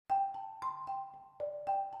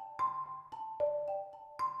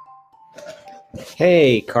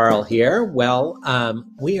Hey, Carl here.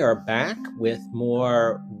 We are back with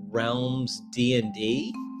more Realms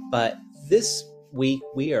D&D, but this week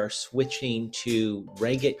we are switching to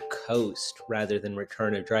Ragged Coast rather than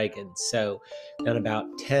Return of Dragons. So, done about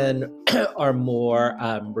 10 or more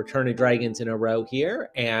Return of Dragons in a row here,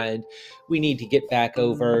 and we need to get back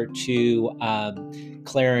over to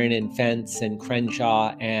Clarin and Fence and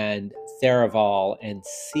Crenshaw and Tharivol and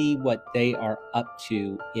see what they are up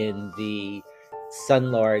to in the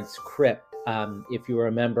Sunlord's Crypt. If you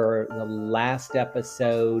remember the last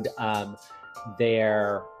episode,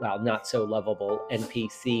 their, well, not so lovable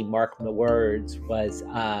NPC, Mark My Words, was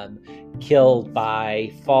killed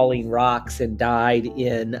by falling rocks and died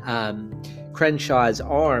in Crenshaw's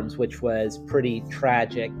arms, which was pretty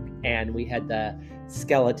tragic. And we had the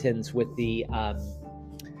skeletons with the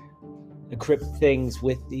crypt things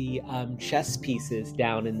with the chess pieces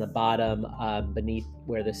down in the bottom beneath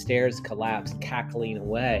where the stairs collapsed, cackling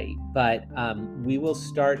away. But we will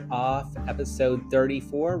start off episode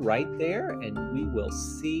 34 right there, and we will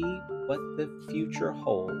see what the future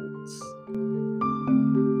holds.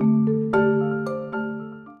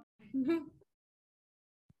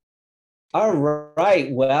 All right.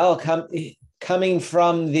 Well, coming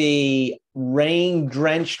from the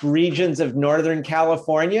rain-drenched regions of Northern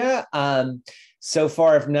California, so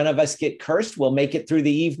far, if none of us get cursed, we'll make it through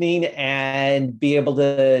the evening and be able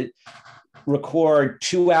to record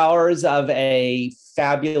 2 hours of a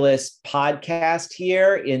fabulous podcast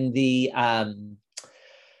here in the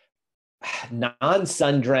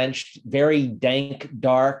non-sun-drenched, very dank,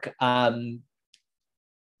 dark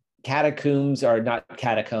catacombs, or not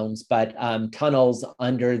catacombs, but tunnels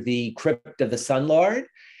under the Crypt of the Sunlord.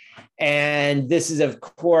 And this is, of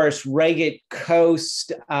course, Ragged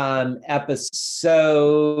Coast episode,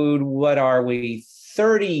 what are we,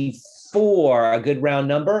 34, a good round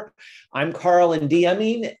number. I'm Carl and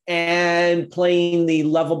DMing and playing the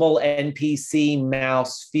lovable NPC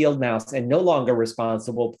mouse, Field Mouse, and no longer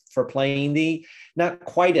responsible for playing the not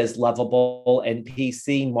quite as lovable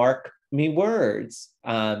NPC Mark Me Words,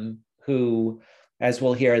 who, as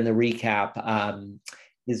we'll hear in the recap,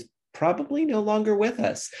 is probably no longer with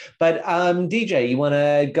us. But DJ, you want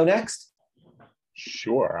to go next?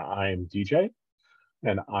 Sure, I'm DJ,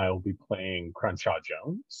 and I'll be playing Crenshaw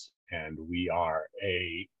Jones, and we are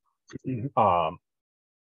a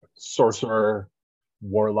sorcerer,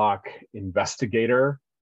 warlock, investigator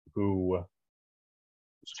who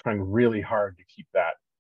is trying really hard to keep that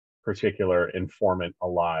particular informant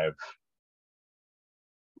alive.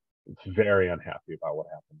 Very unhappy about what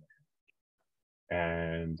happened there.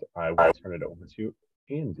 And I will turn it over to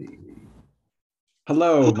Andy.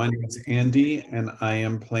 Hello, my name is Andy, and I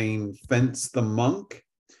am playing Fence the Monk.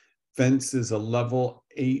 Fence is a level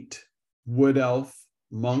 8 wood elf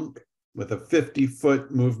monk with a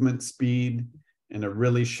 50-foot movement speed and a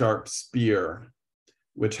really sharp spear,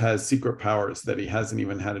 which has secret powers that he hasn't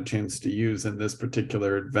even had a chance to use in this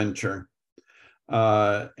particular adventure.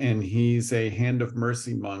 And he's a Hand of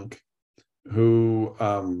Mercy monk who,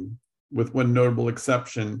 with one notable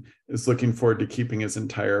exception, is looking forward to keeping his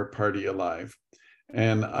entire party alive.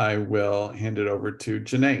 And I will hand it over to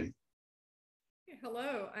Janae.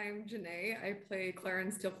 Hello, I'm Janae. I play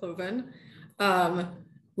Clarin Steelcloven.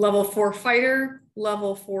 Level 4 fighter,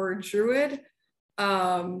 level 4 druid.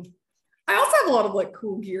 I also have a lot of like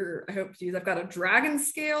cool gear I hope to use. I've got a dragon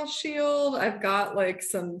scale shield. I've got like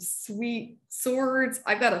some sweet swords.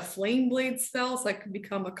 I've got a flame blade spell, so I could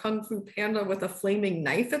become a kung fu panda with a flaming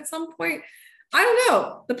knife at some point. I don't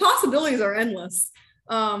know. The possibilities are endless.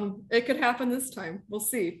 It could happen this time. We'll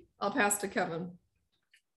see. I'll pass to Kevin.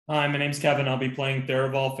 Hi, my name's Kevin. I'll be playing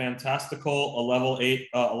Tharivol Fantastical, a level 8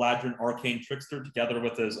 Eladrin Arcane Trickster, together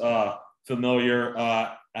with his familiar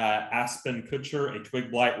Aspen Kutcher, a Twig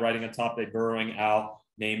Blight riding atop a burrowing owl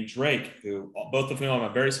named Drake, who both of whom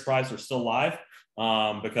I'm very surprised are still alive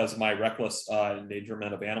because of my reckless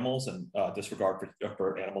endangerment of animals and disregard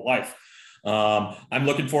for animal life. I'm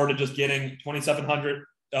looking forward to just getting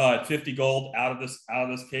 2,750 gold out of this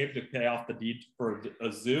cave to pay off the deed for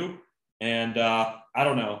a zoo. And I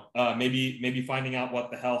don't know, maybe finding out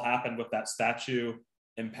what the hell happened with that statue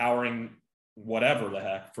empowering whatever the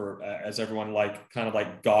heck for as everyone kind of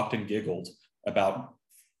gawked and giggled about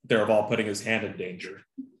Tharivol putting his hand in danger.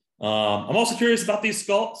 I'm also curious about these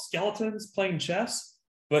skeletons playing chess,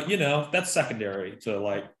 but that's secondary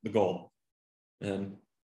to the gold. And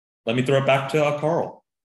let me throw it back to Carl.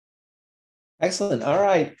 Excellent. All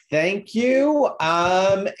right. Thank you.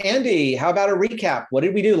 Andy, how about a recap? What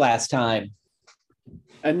did we do last time?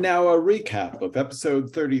 And now a recap of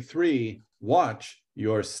episode 33, Watch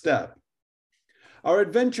Your Step. Our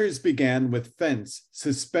adventures began with Fence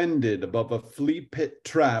suspended above a flea pit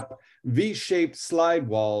trap, V-shaped slide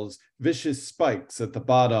walls, vicious spikes at the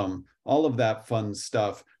bottom, all of that fun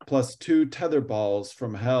stuff, plus 2 tether balls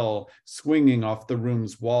from hell swinging off the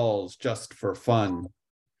room's walls just for fun.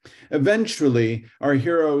 Eventually, our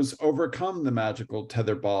heroes overcome the magical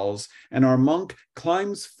tether balls, and our monk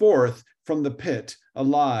climbs forth from the pit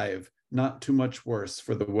alive, not too much worse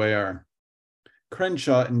for the wear.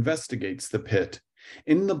 Crenshaw investigates the pit.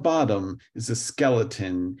 In the bottom is a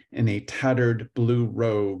skeleton in a tattered blue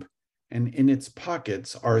robe, and in its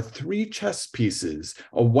pockets are 3 chess pieces,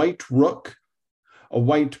 a white rook, a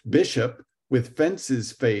white bishop with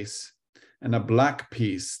Fence's face, and a black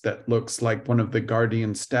piece that looks like one of the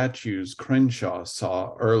guardian statues Crenshaw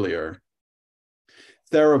saw earlier.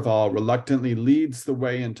 Tharivol reluctantly leads the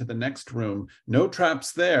way into the next room. No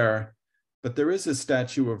traps there, but there is a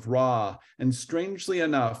statue of Ra, and strangely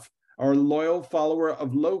enough, our loyal follower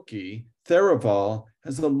of Loki, Tharivol,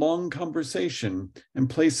 has a long conversation and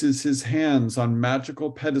places his hands on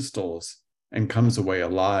magical pedestals and comes away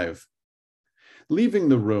alive. Leaving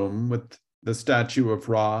the room with the statue of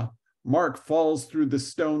Ra, Mark falls through the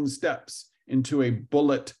stone steps into a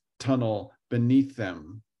bullet tunnel beneath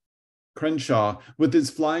them. Crenshaw, with his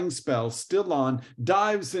flying spell still on,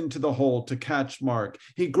 dives into the hole to catch Mark.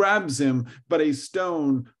 He grabs him, but a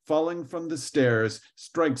stone falling from the stairs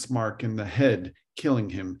strikes Mark in the head, killing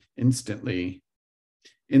him instantly.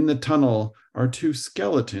 In the tunnel are 2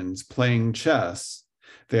 skeletons playing chess.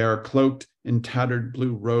 They are cloaked in tattered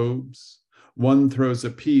blue robes. One throws a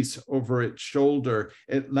piece over its shoulder.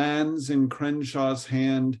 It lands in Crenshaw's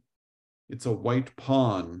hand. It's a white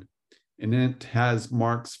pawn, and it has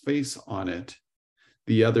Mark's face on it.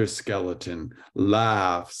 The other skeleton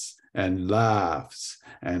laughs and laughs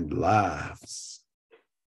and laughs.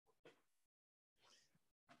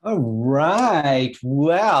 All right.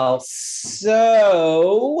 Well,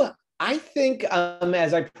 so I think,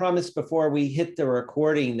 as I promised before we hit the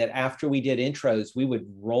recording, that after we did intros, we would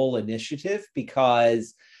roll initiative,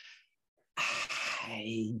 because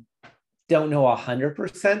I don't know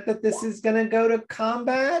 100% that this is going to go to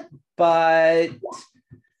combat, but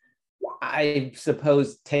I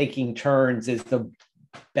suppose taking turns is the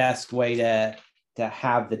best way to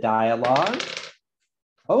have the dialogue.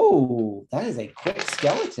 Oh, that is a quick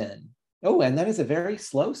skeleton. Oh, and that is a very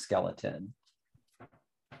slow skeleton.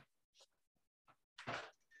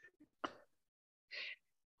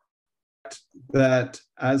 That,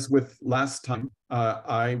 as with last time,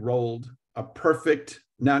 I rolled a perfect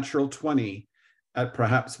natural 20 at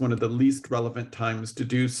perhaps one of the least relevant times to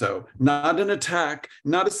do so. Not an attack,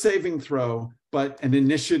 not a saving throw, but an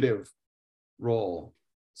initiative roll.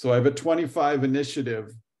 So I have a 25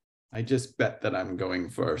 initiative. I just bet that I'm going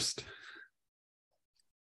first.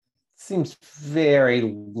 Seems very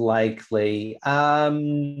likely.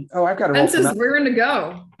 Oh, I've got to roll. Fence is rearing to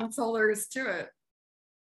go. That's all there is to it.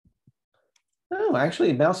 Oh,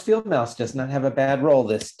 actually, Mouse Field Mouse does not have a bad roll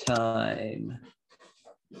this time.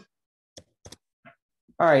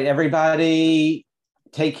 All right, everybody,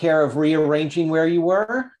 take care of rearranging where you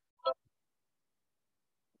were.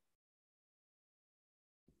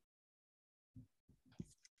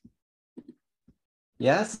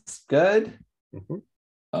 Yes, good.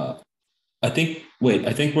 I think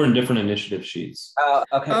we're in different initiative sheets.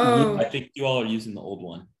 Okay. Oh. I think you all are using the old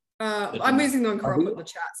one. I'm using the one Carl put in the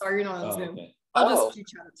chat. Sorry, you're not on Zoom. Okay. I'll just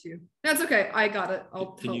chat it to you. That's okay. I got it.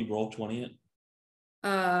 Can you roll 20 it?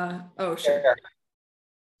 Oh, sure.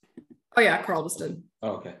 Oh yeah, Carl just did.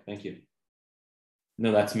 Oh, okay, thank you.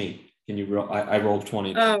 No, that's me. Can you roll? I rolled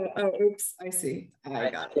 20. Oh, oops. I see. I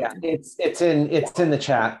got it. Yeah, it's in the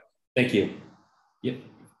chat. Thank you. Yep.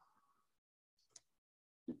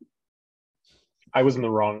 I was in the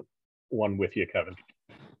wrong one with you, Kevin.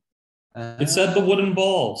 It said the wooden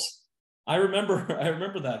balls. I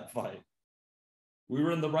remember that fight. We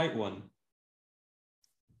were in the right one.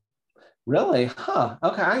 Really? Huh.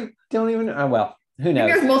 Okay. I don't even know. Well, who knows?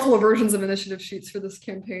 There's multiple versions of initiative sheets for this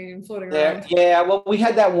campaign floating around. Yeah, well, we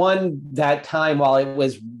had that one that time while it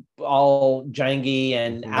was all janky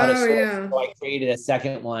and out of sorts. Yeah. So I created a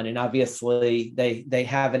second one, and obviously they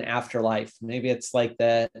have an afterlife. Maybe it's like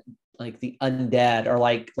the undead, or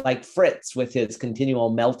like Fritz with his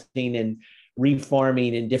continual melting and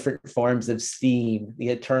reforming in different forms of steam, the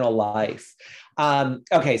eternal life.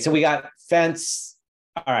 Okay, so we got Fence.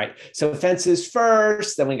 All right, so Fence is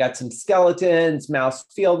first, then we got some skeletons: Mouse,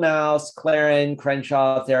 Field Mouse, Claren,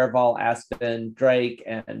 Crenshaw, Tharivol, Aspen, Drake,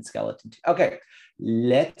 and Skeleton. Okay,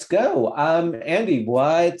 let's go. Andy,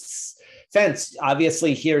 what's Fence?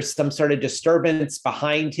 Obviously hears some sort of disturbance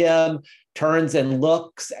behind him, turns and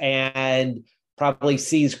looks, and probably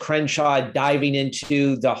sees Crenshaw diving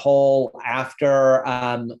into the hole after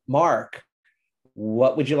Mark.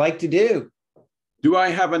 What would you like to do? Do I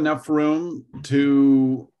have enough room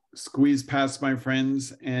to squeeze past my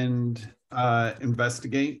friends and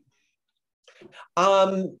investigate?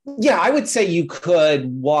 Yeah, I would say you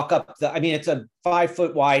could walk up I mean, it's a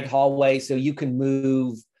 5-foot wide hallway, so you can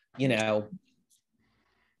move,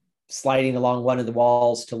 sliding along one of the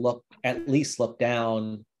walls to at least look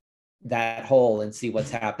down that hole and see what's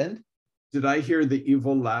happened. Did I hear the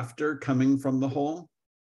evil laughter coming from the hole?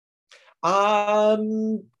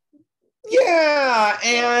 Yeah,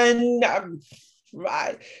 and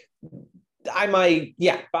I might,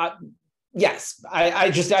 yeah, yes. I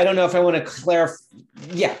don't know if I want to clarify.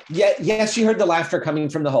 Yes, you heard the laughter coming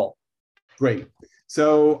from the hole. Great.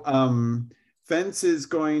 So Fence is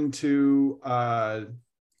going to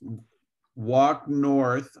walk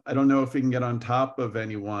north. I don't know if he can get on top of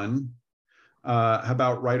anyone. How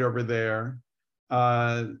about right over there?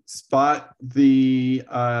 Spot the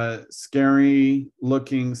scary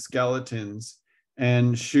looking skeletons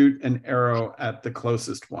and shoot an arrow at the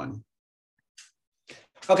closest one.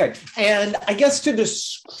 Okay, and I guess to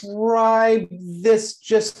describe this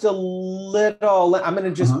just a little, I'm going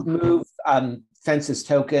to just move Fence's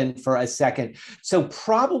token for a second. So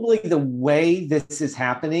probably the way this is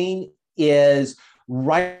happening is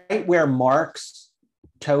right where Mark's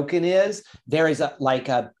token is, there is a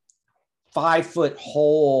 5-foot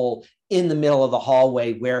hole in the middle of the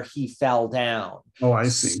hallway where he fell down. Oh, I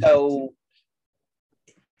see. So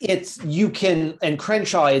and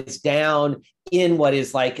Crenshaw is down in what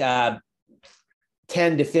is like a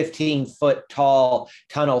 10 to 15 foot tall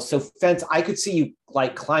tunnel. So Fence, I could see you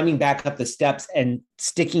climbing back up the steps and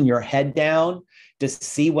sticking your head down to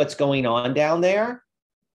see what's going on down there.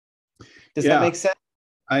 Does that make sense?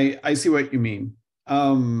 I see what you mean.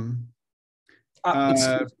 Because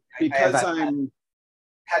I'm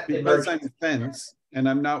Fence and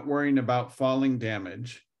I'm not worrying about falling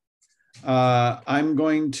damage, I'm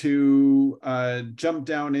going to jump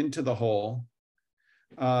down into the hole,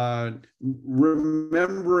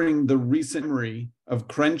 remembering the recent memory of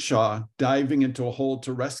Crenshaw diving into a hole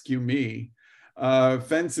to rescue me.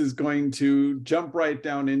 Fence is going to jump right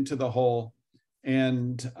down into the hole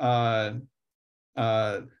and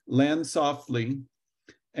land softly,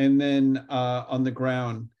 and then on the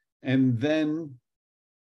ground, and then,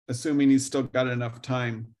 assuming he's still got enough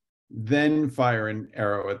time, then fire an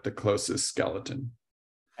arrow at the closest skeleton.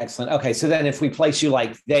 Excellent. Okay, so then if we place you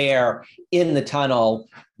there in the tunnel,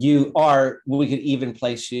 we could even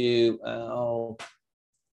place you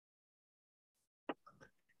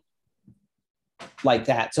like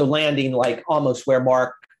that. So landing almost where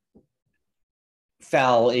Mark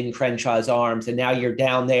fell in Crenshaw's arms, and now you're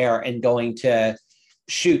down there and going to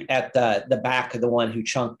shoot at the back of the one who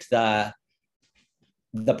chunked the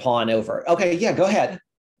pawn over. Okay, yeah, go ahead.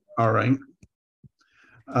 All right.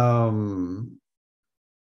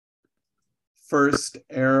 First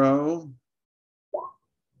arrow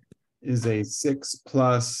is a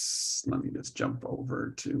 6+, let me just jump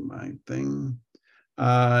over to my thing,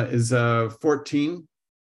 is a 14.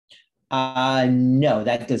 No,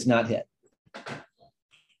 that does not hit.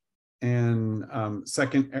 And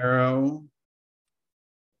second arrow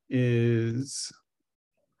is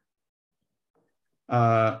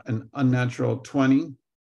an unnatural 20.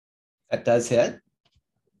 That does hit.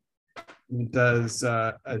 It does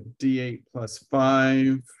a D8 +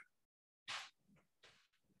 5.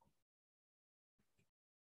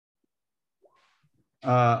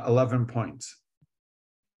 Uh, 11 points.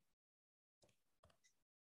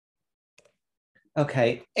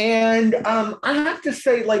 Okay, and I have to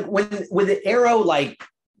say, when the arrow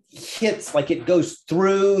hits, it goes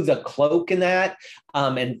through the cloak and that,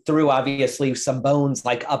 and through obviously some bones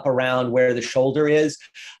up around where the shoulder is.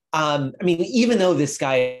 I mean, even though this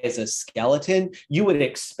guy is a skeleton, you would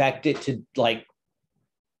expect it to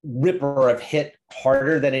rip or have hit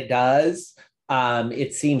harder than it does.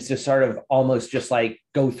 It seems to sort of almost just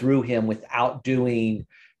go through him without doing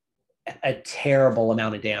a terrible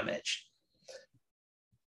amount of damage.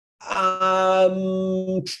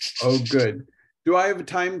 Oh, good. Do I have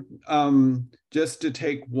time just to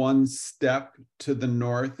take one step to the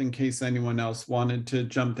north in case anyone else wanted to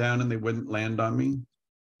jump down and they wouldn't land on me?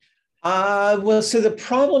 Well, so the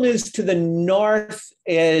problem is to the north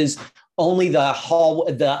is only the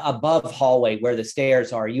above hallway where the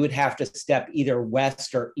stairs are. You would have to step either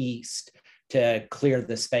west or east to clear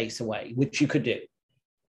the space away, which you could do.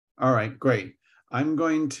 All right, great. I'm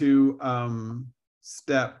going to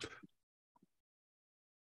step.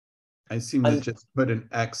 I seem to just put an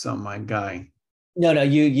X on my guy. No,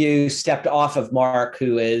 you stepped off of Mark,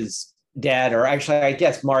 who is dead, or actually, I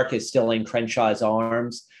guess Mark is still in Crenshaw's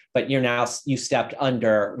arms, but you stepped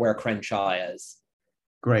under where Crenshaw is.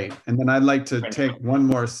 Great. And then I'd like to take one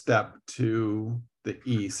more step to the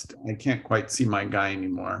east. I can't quite see my guy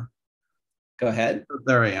anymore. Go ahead.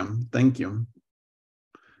 There I am. Thank you.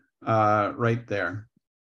 Right there.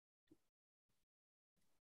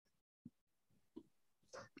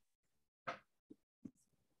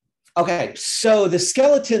 Okay, so the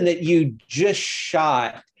skeleton that you just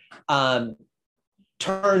shot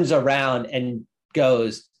turns around and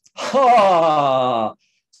goes, "Ha!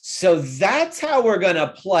 So that's how we're going to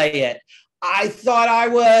play it. I thought I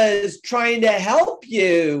was trying to help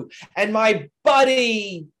you, and my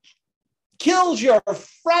buddy kills your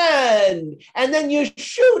friend, and then you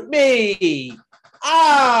shoot me.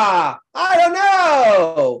 I don't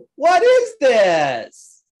know. What is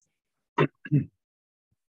this?"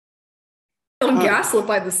 I'm gaslit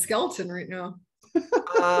by the skeleton right now.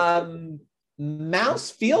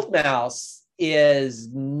 Field Mouse is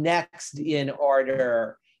next in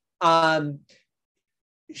order.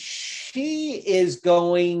 She is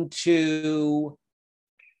going to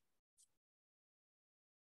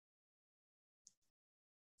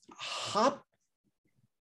hop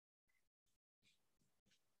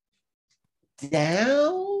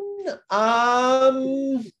down.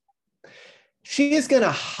 She is going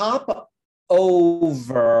to hop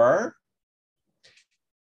over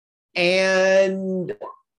and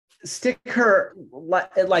stick her,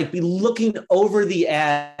 like be looking over the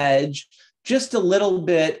edge just a little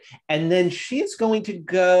bit, and then she's going to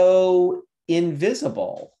go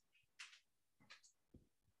invisible.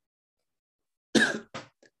 I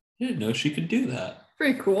didn't know she could do that.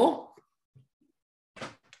 Pretty cool.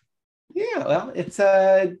 Yeah, well, it's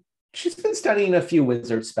she's been studying a few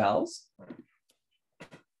wizard spells.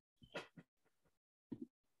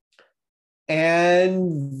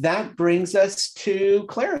 And that brings us to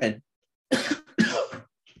Claren.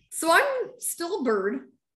 So I'm still a bird,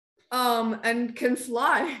 and can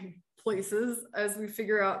fly places as we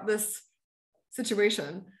figure out this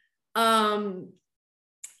situation. I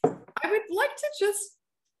would like to just,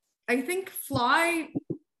 I think, fly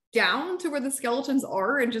down to where the skeletons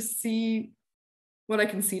are and just see what I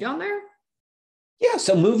can see down there. Yeah,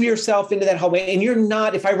 so move yourself into that hallway. And you're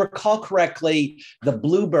not, if I recall correctly, the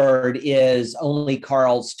bluebird is only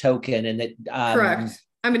Carl's token, and that correct.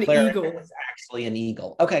 I'm an eagle. Is actually an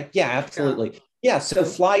eagle. Okay, yeah, absolutely. Yeah, so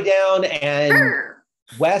fly down and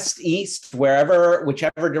west, east,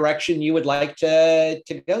 whichever direction you would like to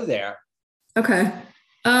go there. Okay.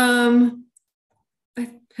 Hang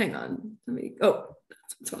on.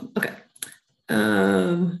 That's one. Okay.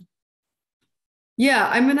 Yeah,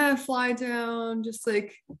 I'm gonna fly down just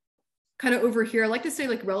like kind of over here. I like to stay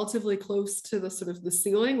like relatively close to the sort of the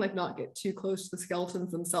ceiling, like not get too close to the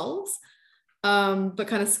skeletons themselves, but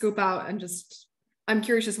kind of scope out and just, I'm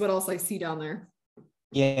curious just what else I see down there.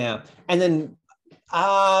 Yeah, and then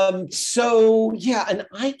so yeah, and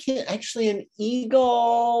I can actually, an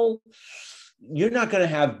eagle, you're not going to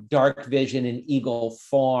have dark vision in eagle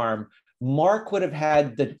form. Mark would have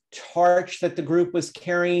had the torch that the group was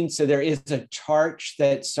carrying. So there is a torch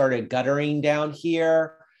that started guttering down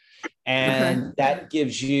here. And that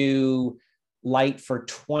gives you light for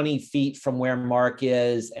 20 feet from where Mark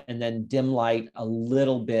is, and then dim light a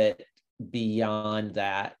little bit beyond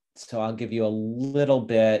that. So I'll give you a little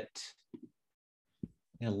bit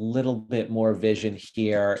more vision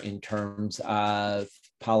here in terms of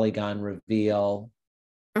polygon reveal.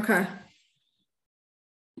 Okay.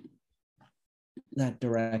 That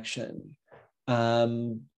direction.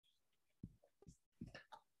 And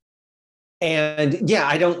yeah,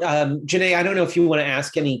 I don't, Janae, I don't know if you want to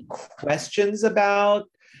ask any questions about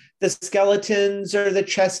the skeletons or the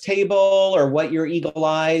chess table or what your eagle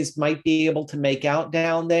eyes might be able to make out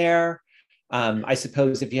down there. I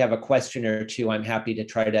suppose if you have a question or two, I'm happy to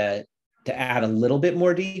try to add a little bit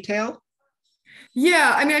more detail.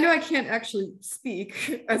 Yeah, I mean, I know I can't actually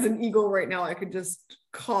speak as an eagle right now. I could just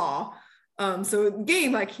caw. So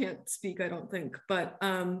game, I can't speak, I don't think, but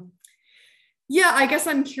yeah, I guess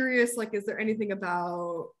I'm curious, like, is there anything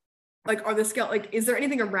about, like, is there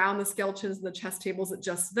anything around the skeletons and the chess tables that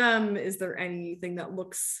just them? Is there anything that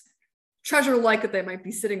looks treasure-like that they might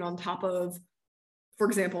be sitting on top of? For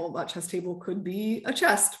example, that chess table could be a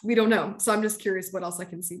chest. We don't know. So I'm just curious what else I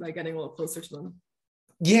can see by getting a little closer to them.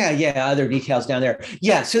 Yeah, other details down there.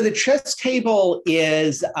 Yeah, so the chess table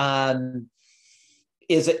is a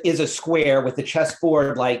square with the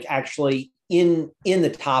chessboard like actually in the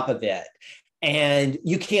top of it, and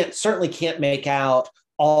you certainly can't make out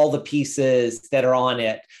all the pieces that are on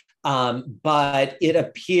it, but it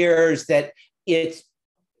appears that it's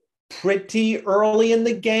pretty early in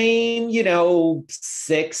the game,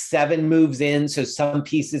 6, 7 moves in. So some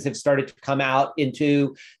pieces have started to come out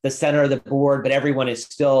into the center of the board, but everyone is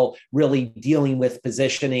still really dealing with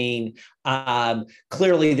positioning.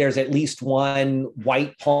 Clearly, there's at least one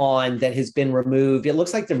white pawn that has been removed. It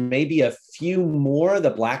looks like there may be a few more of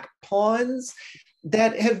the black pawns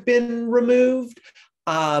that have been removed.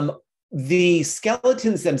 The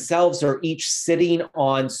skeletons themselves are each sitting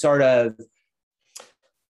on sort of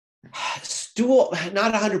stool,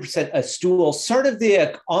 not 100% a stool, sort of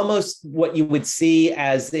the almost what you would see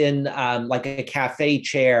as in like a cafe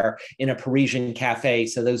chair in a Parisian cafe.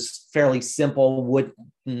 So those fairly simple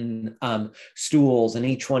wooden stools, and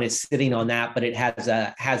each one is sitting on that, but it has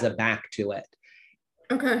a back to it.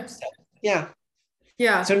 Okay. So, yeah.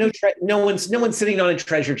 Yeah. So no one's sitting on a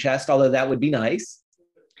treasure chest, although that would be nice.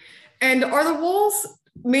 And are the walls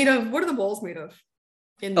made of? What are the walls made of?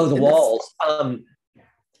 The walls.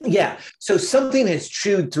 Yeah, so something has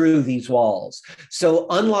chewed through these walls. So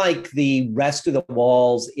unlike the rest of the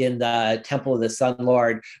walls in the Temple of the Sun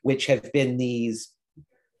Lord, which have been these,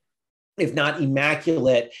 if not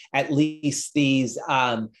immaculate, at least these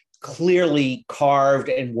clearly carved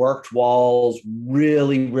and worked walls,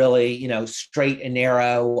 really, really, straight and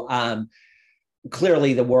narrow,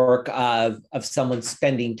 clearly the work of someone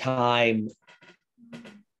spending time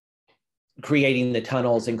creating the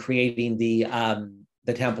tunnels and creating the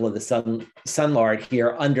Temple of the Sun Lord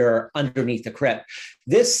here underneath the crypt.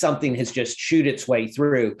 This something has just chewed its way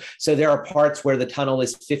through. So there are parts where the tunnel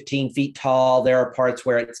is 15 feet tall. There are parts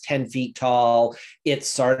where it's 10 feet tall. It's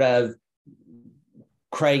sort of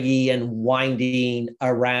craggy and winding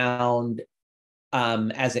around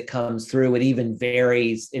as it comes through. It even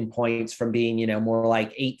varies in points from being, more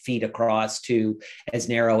like 8 feet across to as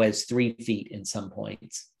narrow as 3 feet in some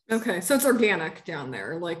points. Okay, so it's organic down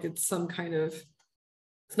there, like it's some kind of,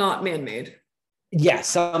 it's not man-made. Yes,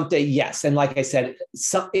 something. Yes, and like I said,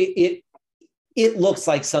 it looks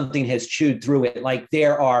like something has chewed through it. Like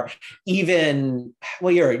there are even,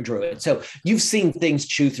 well, you're a druid, so you've seen things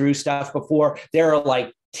chew through stuff before. There are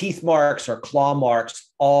like teeth marks or claw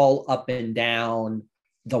marks all up and down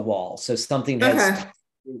the wall. So something has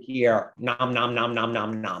here. Nom nom nom nom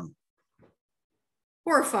nom nom.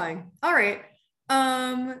 Horrifying. All right.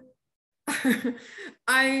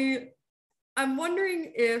 I'm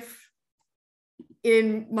wondering if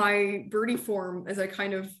in my birdie form, as I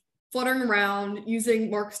kind of fluttering around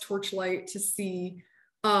using Mark's torchlight to see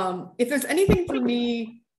if there's anything for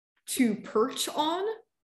me to perch on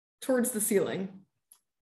towards the ceiling.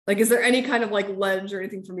 Like, is there any kind of like ledge or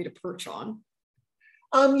anything for me to perch on?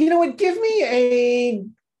 You know what? Give me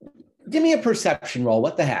a perception roll.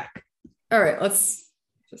 What the heck? All right, let's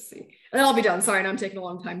just see. And then I'll be done. Sorry, I know I'm taking a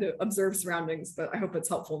long time to observe surroundings, but I hope it's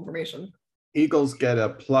helpful information. Eagles get a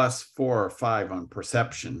 +4 or 5 on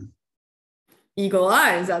perception. Eagle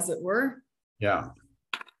eyes, as it were. Yeah.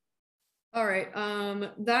 All right.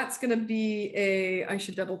 That's gonna be I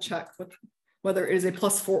should double check whether it is a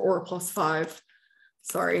 +4 or a +5.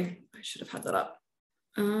 Sorry, I should have had that up.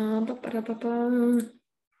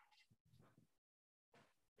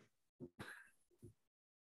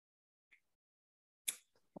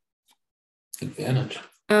 Advantage.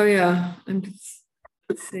 Oh yeah, I'm just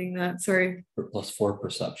seeing that. Sorry. For +4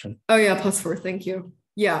 perception. Oh yeah, +4. Thank you.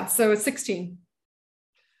 Yeah, so it's 16.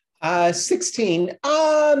 16.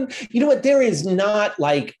 You know what? There is not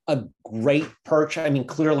like a great perch. I mean,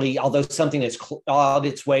 clearly, although something has clawed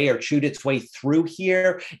its way or chewed its way through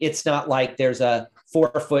here, it's not like there's a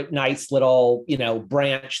 4-foot nice little,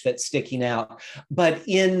 branch that's sticking out. But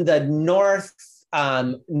in the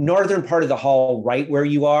northern part of the hall, right where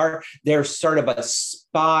you are, there's sort of a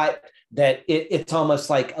spot that it's almost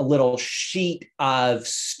like a little sheet of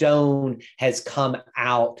stone has come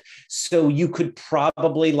out. So you could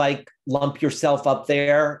probably like lump yourself up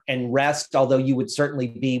there and rest, although you would certainly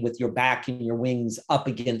be with your back and your wings up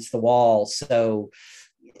against the wall. So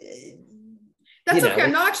that's okay.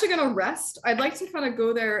 I'm not actually going to rest. I'd like to kind of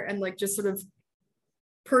go there and like just sort of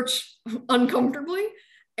perch uncomfortably.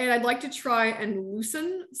 And I'd like to try and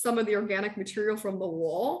loosen some of the organic material from the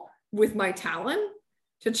wall with my talon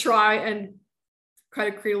to try and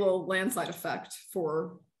kind of create a little landslide effect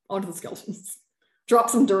onto the skeletons.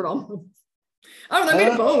 Drop some dirt on them. I don't know, they're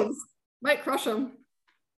made of bones. Might crush them.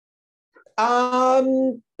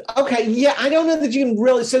 Okay, yeah, I don't know that you can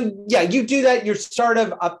really, so yeah, you do that, you're sort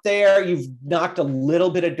of up there, you've knocked a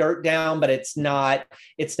little bit of dirt down, but it's not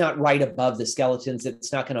right above the skeletons,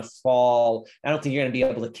 it's not going to fall. I don't think you're going to be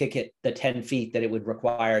able to kick it the 10 feet that it would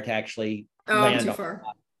require to actually land too on. far.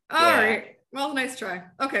 All right. Well, nice try.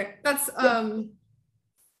 Okay, that's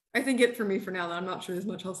I think it for me for now. I'm not sure there's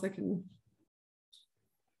much else I can.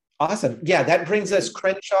 Awesome. Yeah, that brings us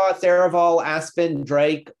Crenshaw, Tharivol, Aspen,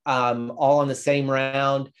 Drake, all on the same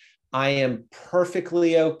round. I am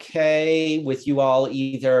perfectly okay with you all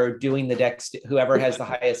either doing the dex, whoever has the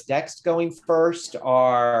highest dex going first,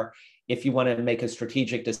 or if you want to make a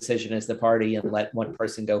strategic decision as the party and let one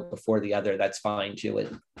person go before the other, that's fine too.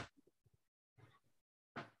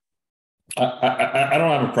 I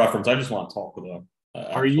don't have a preference. I just want to talk with them.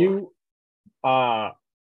 Are you,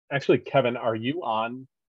 actually, Kevin, are you on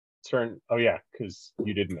turn? Oh yeah, because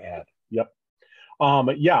you didn't add. Yep.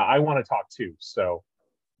 Yeah, I want to talk too. So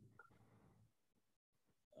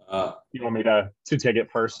you want me to take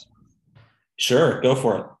it first? Sure, go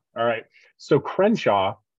for it. All right. So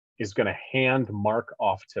Crenshaw is going to hand Mark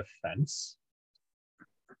off to Fence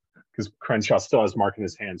because Crenshaw still has Mark in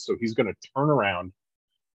his hand. So he's going to turn around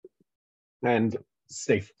and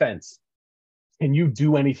say, Fence, can you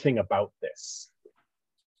do anything about this?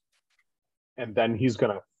 And then he's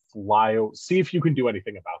going to fly, see if you can do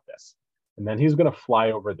anything about this. And then he's going to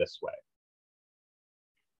fly over this way.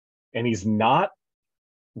 And he's not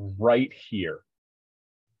right here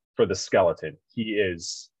for the skeleton. He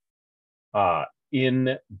is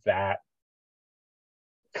in that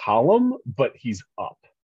column, but he's up.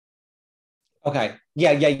 Okay.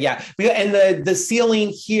 Yeah. And the ceiling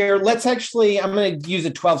here, let's actually, I'm going to use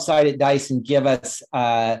a 12-sided dice and give us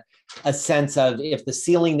a sense of if the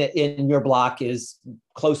ceiling that in your block is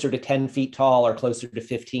closer to 10 feet tall or closer to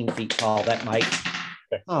 15 feet tall. That might,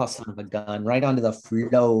 oh, son of a gun, right onto the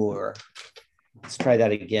floor. Let's try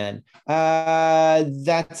that again.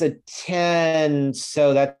 That's a 10.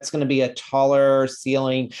 So that's going to be a taller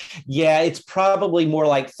ceiling. Yeah, it's probably more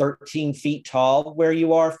like 13 feet tall where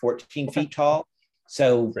you are, 14 feet tall.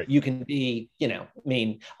 So Great. You can be, I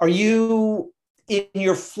mean, are you, in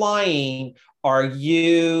your flying, are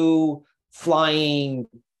you flying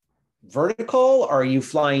vertical or are you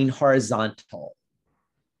flying horizontal?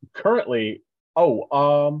 Currently,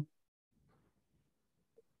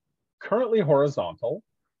 currently horizontal.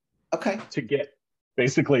 Okay. To get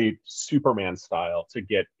basically Superman style to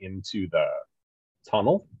get into the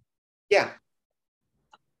tunnel. Yeah.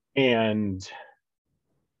 And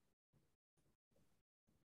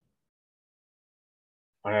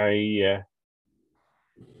I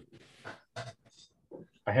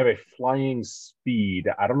have a flying speed.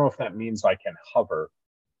 I don't know if that means I can hover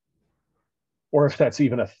or if that's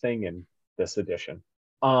even a thing in this edition.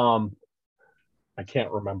 I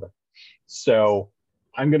can't remember. So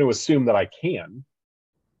I'm going to assume that I can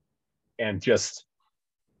and just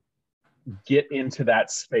get into that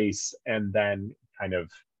space and then kind of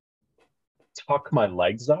tuck my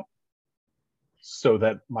legs up so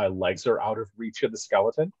that my legs are out of reach of the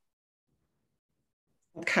skeleton.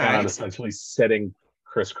 Okay. And I'm essentially sitting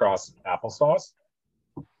crisscross applesauce.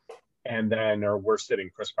 And then, or we're sitting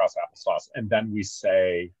crisscross applesauce. And then we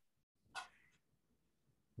say,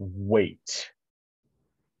 wait.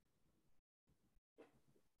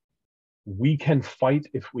 We can fight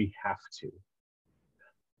if we have to.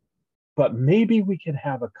 But maybe we can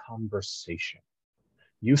have a conversation.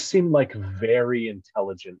 You seem like very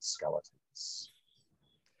intelligent skeletons.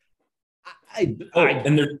 And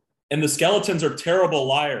the skeletons are terrible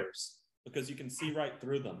liars because you can see right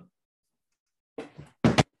through them.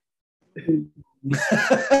 You're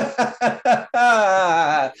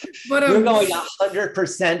going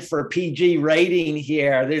 100% for PG rating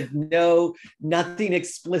here. There's nothing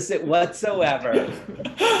explicit whatsoever.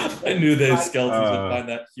 I knew those skeletons would find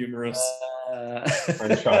that humorous.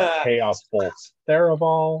 Chaos bolts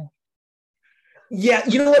Tharivol. Yeah,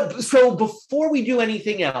 you know what? So before we do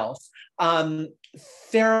anything else,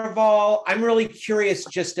 Tharivol, I'm really curious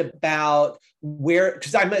just about where,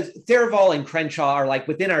 because Tharivol and Crenshaw are like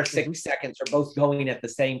within our 6 seconds are both going at the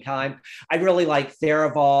same time. I'd really like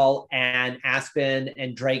Tharivol and Aspen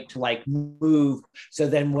and Drake to like move. So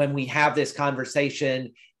then when we have this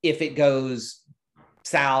conversation, if it goes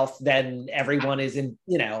south, then everyone is in,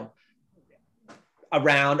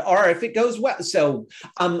 around, or if it goes west. So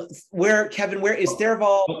where is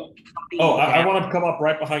Tharivol? I want to come up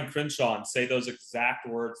right behind Crenshaw and say those exact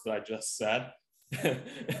words that I just said.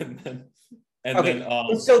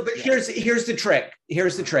 Here's the trick.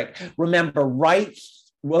 Here's the trick. Remember, right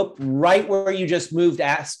where you just moved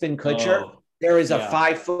Aspen Kutcher, there is a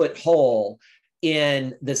 5-foot hole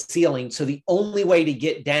in the ceiling. So the only way to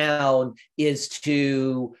get down is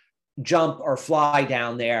to jump or fly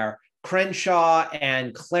down there. Crenshaw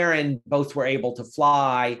and Claren both were able to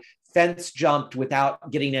fly. Fence jumped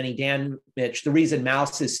without getting any damage. The reason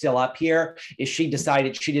Mouse is still up here is she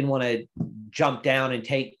decided she didn't want to jump down and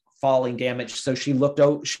take falling damage. So she looked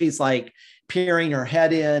over, she's like peering her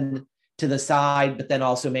head in to the side, but then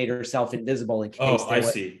also made herself invisible in case. Oh, I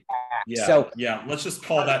see. Yeah. So yeah, let's just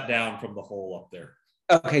call that down from the hole up there.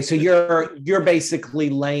 Okay, so you're basically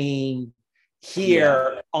laying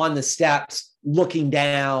here on the steps, looking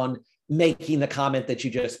down, making the comment that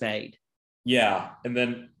you just made. Yeah, and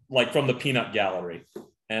then like from the peanut gallery,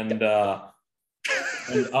 and I'll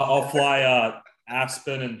fly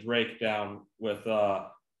Aspen and Drake down with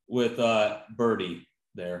Birdie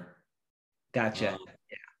there. Gotcha.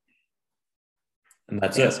 And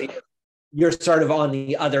that's it. So you're sort of on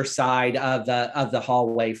the other side of the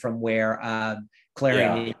hallway from where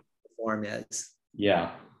Clarion form is.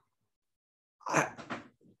 Yeah.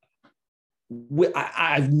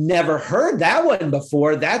 I've never heard that one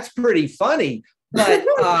before. That's pretty funny. But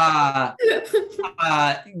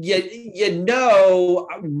you know,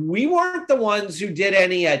 we weren't the ones who did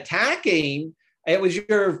any attacking. It was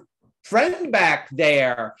your friend back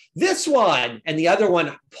there. This one, and the other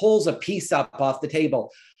one pulls a piece up off the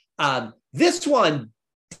table. This one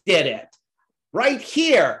did it. Right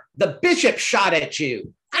here, the bishop shot at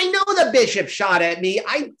you. I know the bishop shot at me.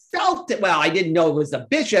 I felt it. Well, I didn't know it was the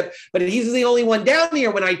bishop, but he's the only one down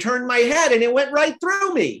here when I turned my head and it went right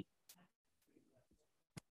through me.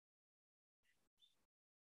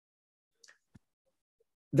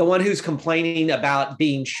 The one who's complaining about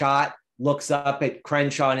being shot looks up at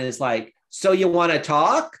Crenshaw and is like, so you want to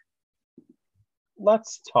talk?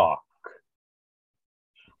 Let's talk.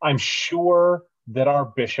 I'm sure that our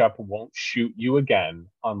bishop won't shoot you again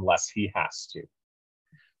unless he has to.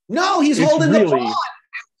 No, he's holding the pawn.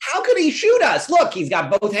 How could he shoot us? Look, he's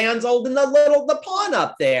got both hands holding the pawn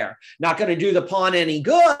up there. Not going to do the pawn any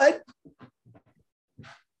good.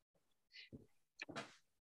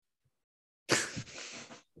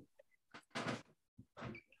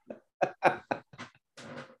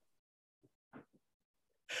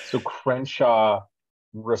 So Crenshaw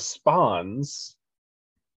responds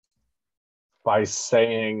by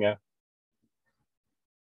saying,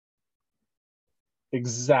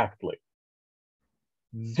 exactly.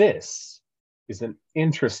 This is an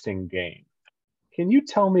interesting game. Can you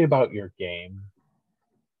tell me about your game?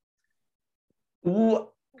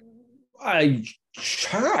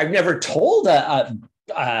 I've never told a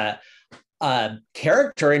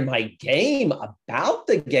character in my game about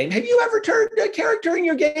the game. Have you ever turned a character in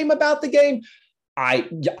your game about the game?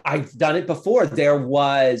 I've done it before. There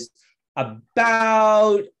was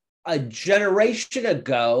about a generation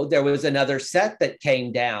ago, there was another set that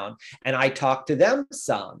came down and I talked to them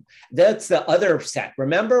some. That's the other set.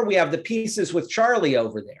 Remember, we have the pieces with Charlie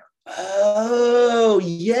over there. Oh,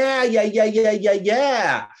 yeah.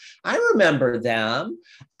 I remember them.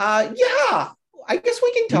 Yeah, I guess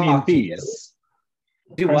we can talk. You mean these?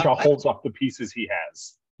 Crenshaw holds up the pieces he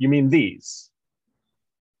has. You mean these?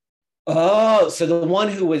 Oh, so the one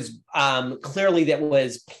who was clearly that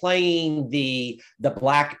was playing the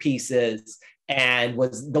black pieces and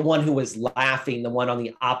was the one who was laughing, the one on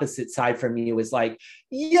the opposite side from you was like,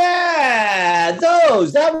 yeah,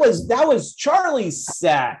 that was Charlie's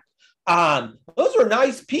set. Those were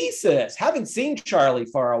nice pieces. Haven't seen Charlie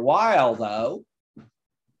for a while though.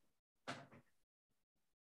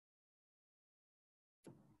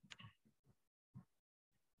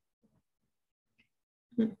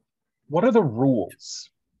 What are the rules?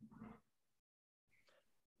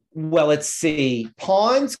 Well, let's see.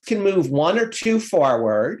 Pawns can move 1 or 2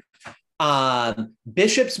 forward.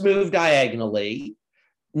 Bishops move diagonally.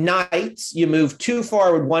 Knights, you move 2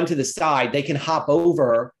 forward, 1 to the side. They can hop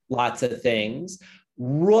over lots of things.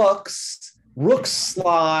 Rooks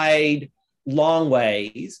slide long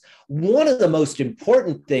ways. One of the most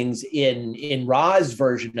important things in Ra's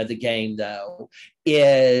version of the game, though,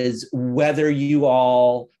 is whether you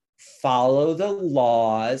all follow the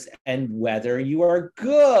laws and whether you are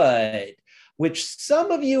good, which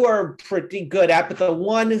some of you are pretty good at, but the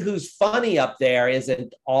one who's funny up there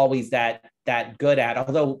isn't always that good at,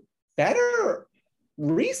 although better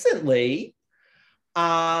recently.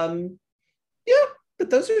 Yeah,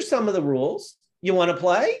 but those are some of the rules. You want to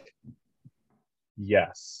play?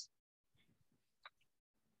 Yes.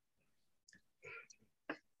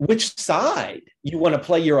 Which side? You want to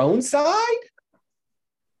play your own side?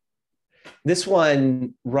 This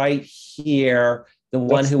one right here, the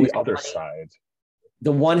one who was the other side.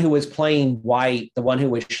 The one who was playing white, the one who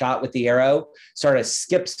was shot with the arrow, sort of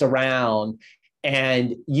skips around,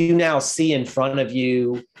 and you now see in front of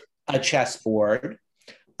you a chessboard,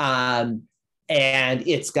 and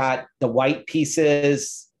it's got the white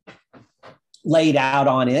pieces laid out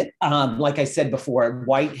on it. Like I said before,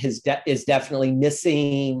 white is definitely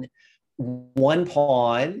missing one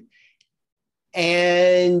pawn.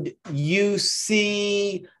 And you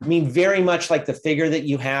see, I mean, very much like the figure that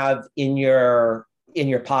you have in your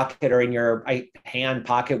pocket or in your hand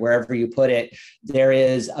pocket, wherever you put it, there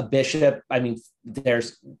is a bishop. I mean,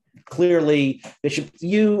 there's clearly bishop.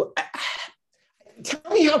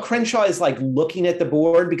 Tell me how Crenshaw is like looking at the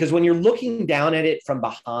board, because when you're looking down at it from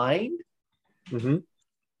behind, give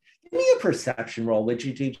me a perception roll, would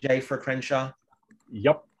you, DJ, for Crenshaw?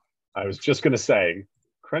 Yep. I was just going to say,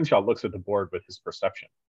 Crenshaw looks at the board with his perception.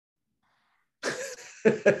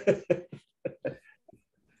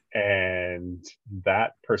 And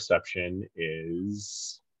that perception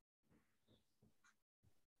is...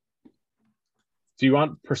 Do you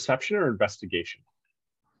want perception or investigation?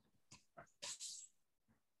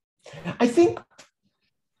 I think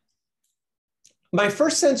my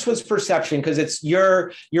first sense was perception, because it's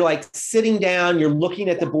you're like sitting down, you're looking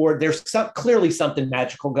at the board. There's clearly something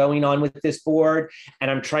magical going on with this board,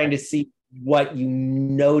 and I'm trying to see what you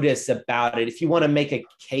notice about it. If you want to make a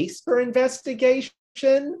case for investigation,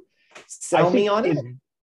 sell me on it.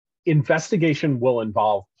 Investigation will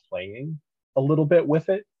involve playing a little bit with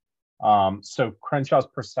it. So Crenshaw's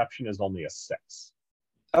perception is only a 6.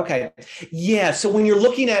 Okay. Yeah. So when you're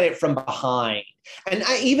looking at it from behind, and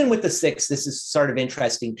even with the 6, this is sort of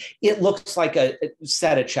interesting. It looks like a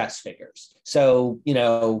set of chess figures. So, you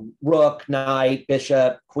know, rook, knight,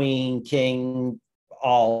 bishop, queen, king,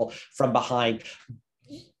 all from behind.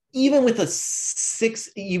 Even with a 6,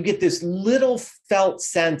 you get this little felt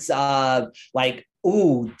sense of like,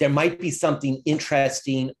 ooh, there might be something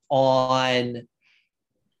interesting on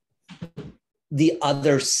the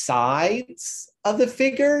other sides of the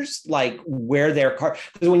figures, like where their card,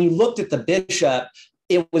 because when you looked at the bishop,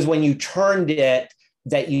 it was when you turned it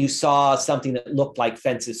that you saw something that looked like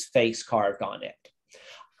Fence's face carved on it.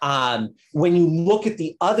 When you look at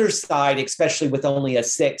the other side, especially with only a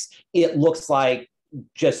 6, it looks like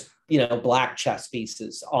just, you know, black chess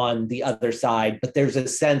pieces on the other side. But there's a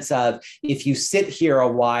sense of, if you sit here a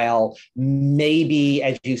while, maybe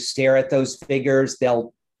as you stare at those figures,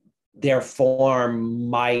 their form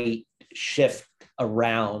might shift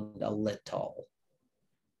around a little.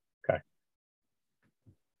 Okay.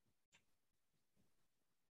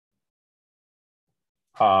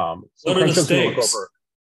 So what are the stakes?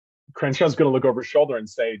 Crenshaw's going to look over his shoulder and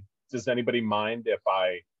say, does anybody mind if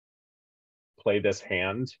I play this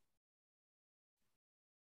hand?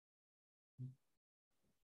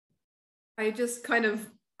 I just kind of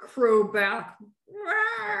crow back.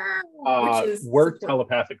 We're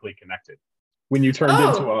telepathically connected. When you turned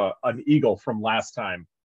into an eagle from last time,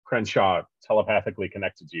 Crenshaw telepathically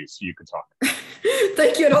connected you so you could talk.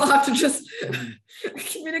 Thank you. I don't have to just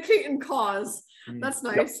communicate in cause. That's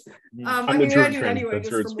nice. Yep. I mean, I do anyway,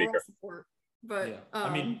 just for moral support. But yeah. I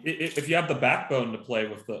mean, if you have the backbone to play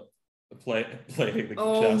with the play the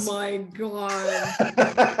oh chess. my god.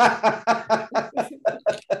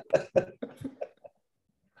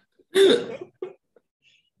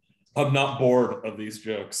 I'm not bored of these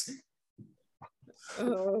jokes.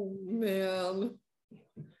 Oh man.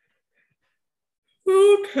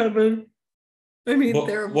 Oh, Kevin. I mean,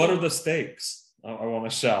 what are the stakes? I want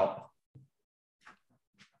to shout.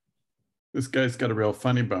 This guy's got a real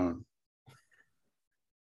funny bone.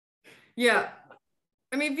 Yeah.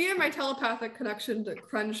 I mean, via my telepathic connection to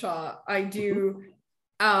Crenshaw, I do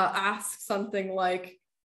ask something like,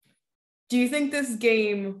 do you think this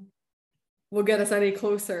game will get us any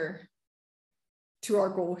closer to our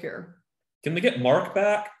goal here? Can they get Mark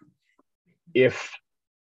back? If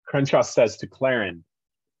Crenshaw says to Claren,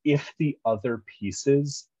 if the other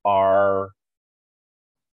pieces are,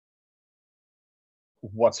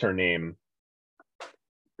 what's her name?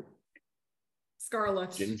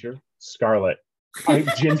 Scarlet. Scarlet.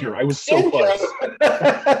 Ginger. I was so close.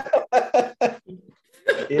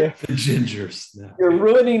 If the Gingers. No. You're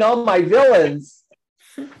ruining all my villains.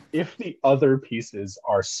 If the other pieces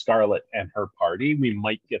are Scarlet and her party, we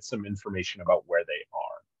might get some information about where they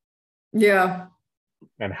are. Yeah.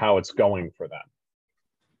 And how it's going for them.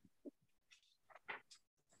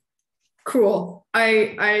 Cool.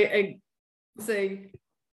 I say,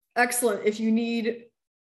 excellent. If you need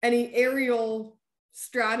any aerial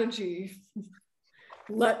strategy,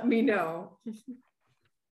 let me know.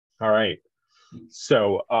 All right.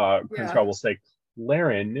 So Crenshaw will say,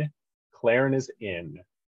 Claren is in.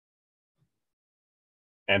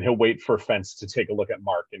 And he'll wait for Fence to take a look at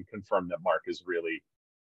Mark and confirm that Mark is really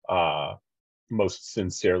most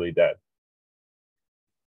sincerely dead.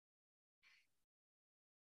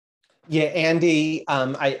 Yeah, Andy,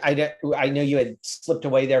 I know you had slipped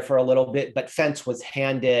away there for a little bit, but Fence was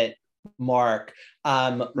handed Mark.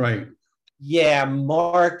 Right. Yeah,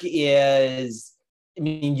 Mark is, I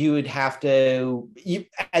mean, you would have to,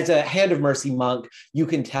 as a Hand of Mercy monk, you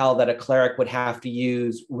can tell that a cleric would have to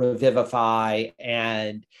use Revivify,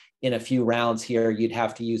 and in a few rounds here, you'd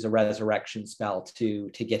have to use a resurrection spell to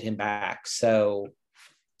get him back. So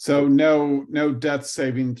no death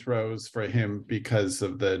saving throws for him because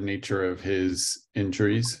of the nature of his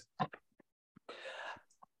injuries.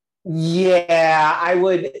 yeah, I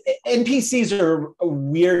would. NPCs are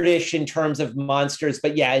weirdish in terms of monsters,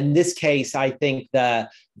 but yeah, in this case, I think the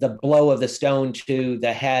blow of the stone to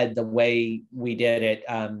the head, the way we did it,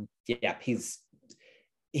 yeah, he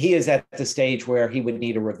is at the stage where he would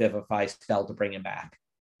need a revivify spell to bring him back.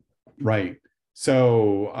 Right.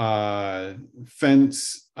 So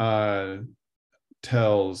Fence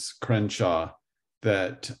tells Crenshaw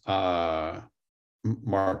that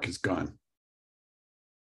Mark is gone.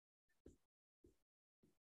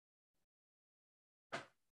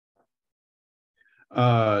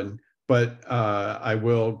 But I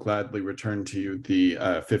will gladly return to you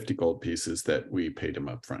the 50 gold pieces that we paid him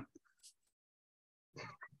up front.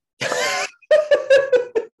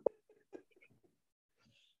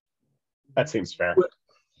 That seems fair.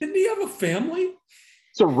 Didn't he have a family?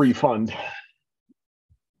 It's a refund.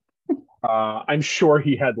 I'm sure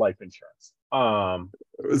he had life insurance.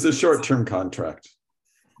 It was a short-term contract.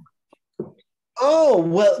 Oh,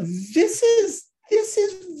 well, this is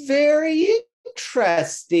very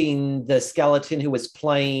interesting. The skeleton who was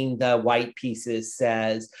playing the white pieces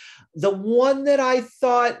says. The one that I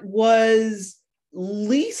thought was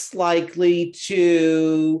least likely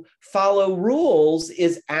to follow rules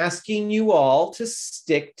is asking you all to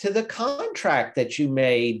stick to the contract that you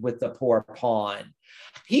made with the poor pawn.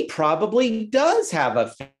 He probably does have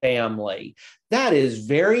a family. That is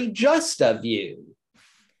very just of you.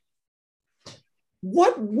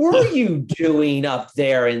 What were you doing up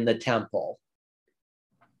there in the temple?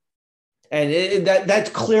 And that's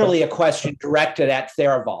clearly a question directed at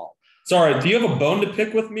Tharivol. Sorry, do you have a bone to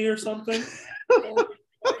pick with me or something?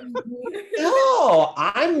 No,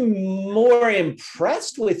 I'm more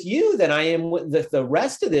impressed with you than I am with the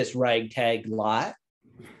rest of this ragtag lot.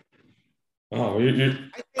 Oh,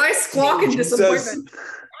 I squawk in disappointment.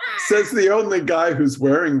 Says the only guy who's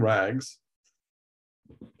wearing rags.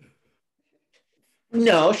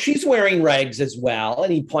 No, she's wearing rags as well,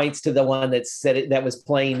 and he points to the one that was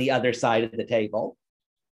playing the other side of the table.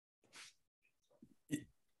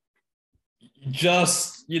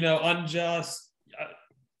 Just, I'm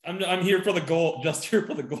here for the goal, just here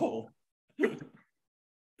for the goal.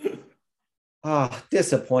 Oh,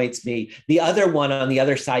 disappoints me. The other one on the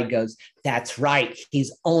other side goes, that's right.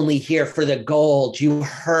 He's only here for the gold. You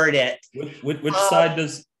heard it. Which side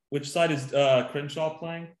is Crenshaw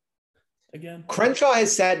playing again? Crenshaw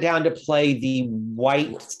has sat down to play the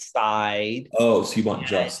white side. Oh, so you want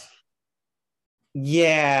just.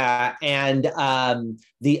 Yeah, and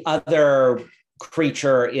the other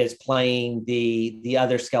creature is playing the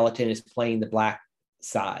other skeleton is playing the black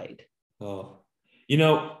side. Oh,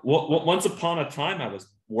 once upon a time I was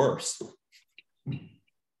worse.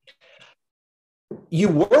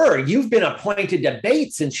 You've been appointed to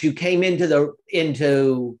bait since you came into the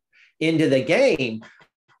game.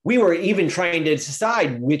 We were even trying to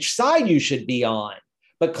decide which side you should be on,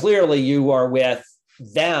 but clearly you are with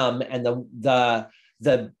them, and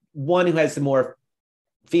the one who has the more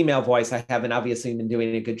female voice, I haven't obviously been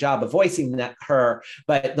doing a good job of voicing her,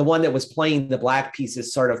 but the one that was playing the black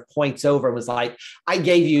pieces sort of points over and was like, I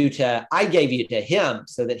gave you to him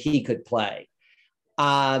so that he could play.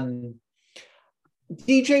 DJ,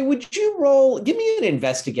 would you give me an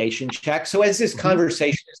investigation check? So as this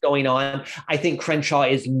conversation is going on, I think Crenshaw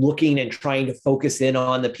is looking and trying to focus in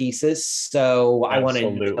on the pieces. So I want to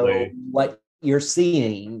know what you're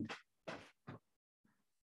seeing.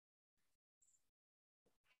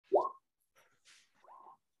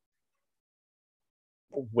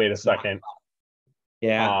 Wait a second.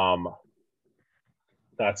 Yeah.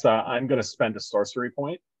 That's I'm going to spend a sorcery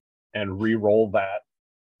point and re-roll that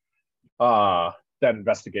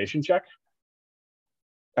investigation check.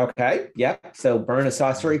 Okay. Yep. So burn a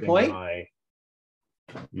sorcery point.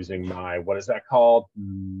 Using my what is that called?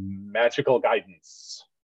 Magical guidance.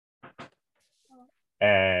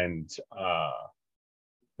 And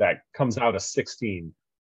that comes out a 16.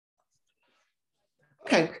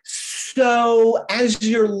 Okay. So as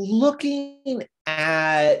you're looking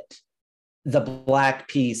at the black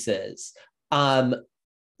pieces,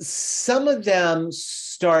 some of them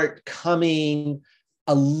start coming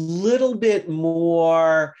a little bit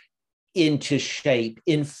more into shape.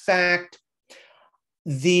 In fact,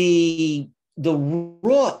 the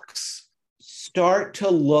rooks start to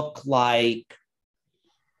look like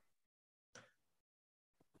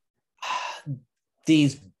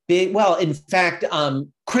these big, well, in fact,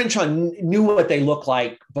 Crenshaw knew what they looked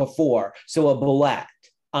like before. So a bullet.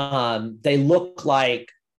 They look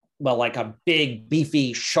like, well, like a big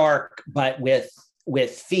beefy shark, but with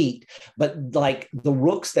feet. But like the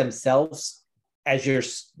rooks themselves, as you're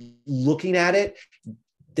looking at it,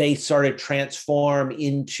 they sort of transform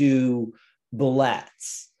into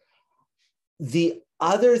bullets. The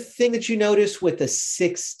other thing that you notice with the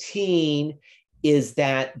 16 is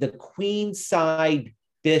that the queenside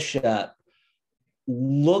bishop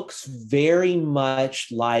looks very much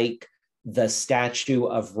like the statue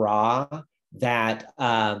of Ra that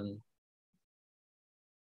that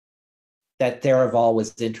Tharivol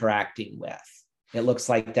was interacting with. It looks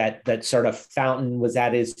like that sort of fountain was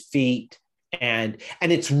at his feet. And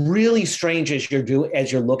it's really strange as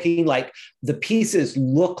you're looking, like the pieces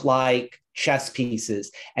look like chess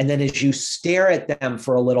pieces. And then as you stare at them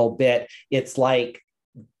for a little bit, it's like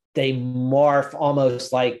they morph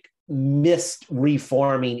almost like mist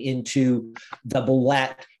reforming into the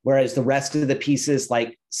bullet, whereas the rest of the pieces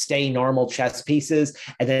like stay normal chess pieces.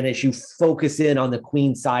 And then as you focus in on the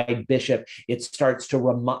queenside bishop, it starts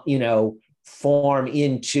to form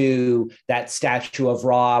into that statue of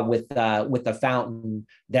Ra with the fountain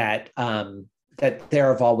that that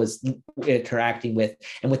Tharivol was interacting with.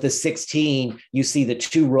 And with the 16, you see the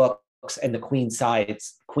two rooks and the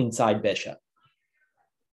queenside bishop.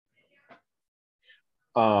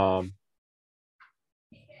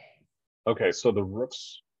 Okay, so the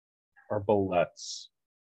rooks are bullets.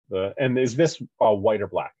 And is this white or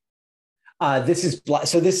black? This is black.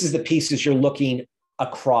 So this is the pieces you're looking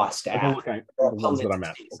across at. Okay, the ones that I'm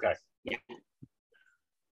at. Okay. Yeah.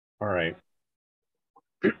 All right.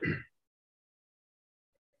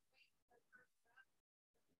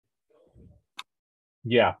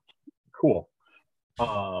 Yeah, cool.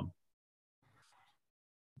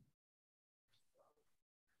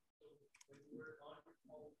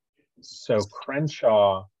 So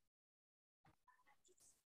Crenshaw,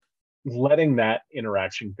 letting that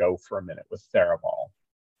interaction go for a minute with Tharivol,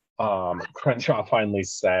 Crenshaw finally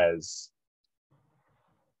says,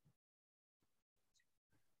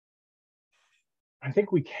 I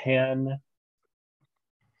think we can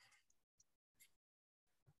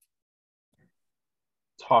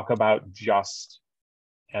talk about just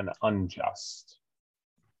and unjust.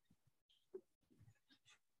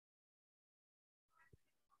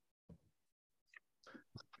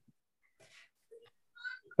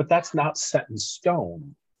 But that's not set in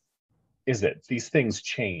stone, is it? These things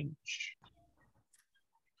change.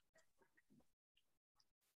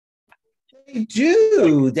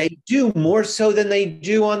 They do more so than they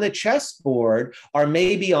do on the chessboard, or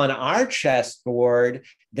maybe on our chessboard,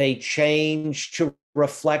 they change to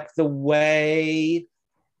reflect the way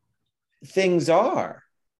things are.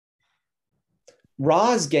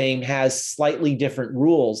 Ra's game has slightly different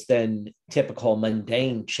rules than typical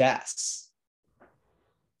mundane chess.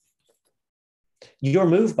 Your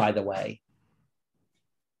move, by the way.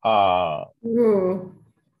 All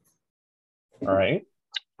right.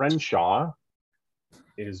 Crenshaw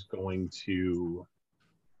is going to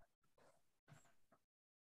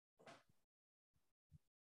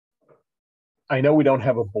I know we don't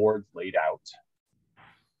have a board laid out.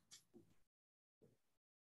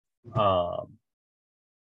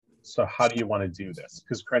 So how do you want to do this?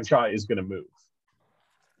 Because Crenshaw is going to move.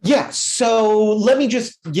 Yeah, so let me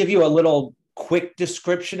just give you a little quick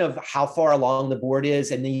description of how far along the board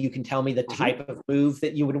is, and then you can tell me the type of move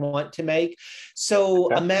that you would want to make. So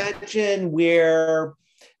imagine we're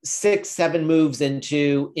 6-7 moves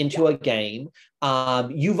into a game.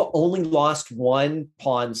 You've only lost one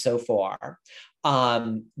pawn so far.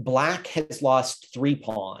 Black has lost 3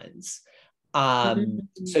 pawns.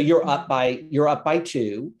 So you're up by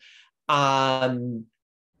 2.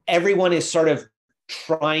 Everyone is sort of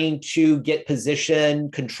trying to get position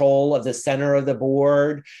control of the center of the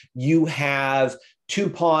board. You have 2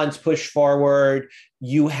 pawns pushed forward.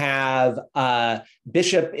 You have a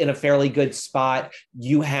bishop in a fairly good spot.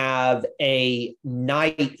 You have a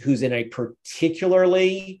knight who's in a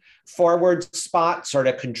particularly forward spot, sort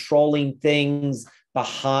of controlling things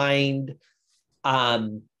behind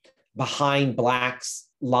Black's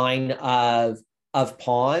line of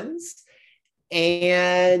pawns.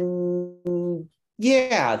 And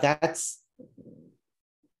yeah, that's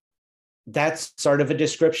sort of a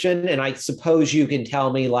description. And I suppose you can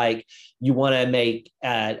tell me, like, you want to make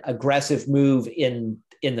an aggressive move in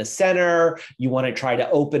in the center? You want to try to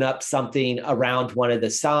open up something around one of the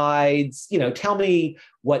sides? Tell me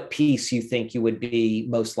what piece you think you would be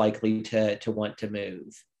most likely to want to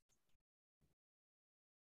move.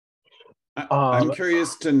 I'm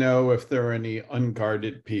curious to know if there are any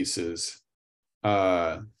unguarded pieces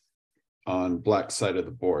on black side of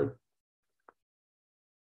the board.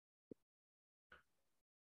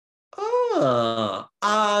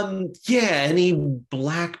 Yeah, any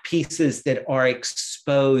black pieces that are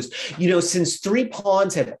exposed. Since 3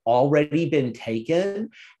 pawns have already been taken,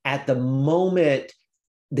 at the moment,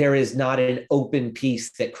 there is not an open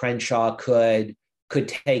piece that Crenshaw could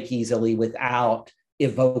take easily without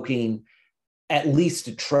evoking at least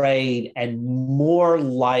a trade and more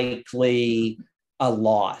likely a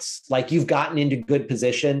loss. Like, you've gotten into good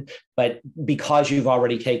position, but because you've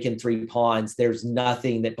already taken 3 pawns, there's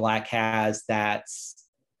nothing that black has that's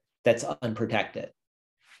unprotected.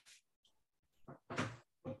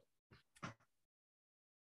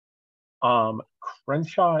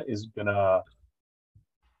 Crenshaw is gonna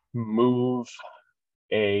move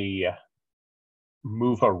a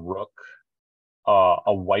rook,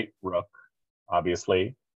 a white rook,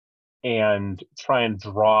 obviously, and try and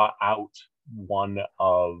draw out one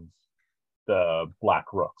of the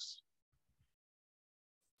black rooks.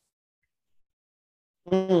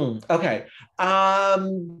 Okay.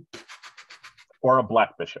 Or a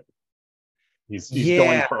black bishop. He's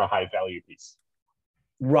going for a high value piece.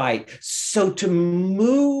 Right. So to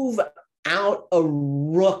move out a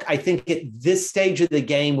rook, I think at this stage of the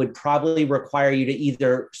game would probably require you to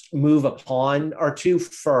either move a pawn or 2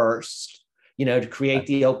 first, to create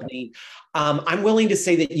the opening. I'm willing to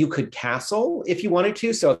say that you could castle if you wanted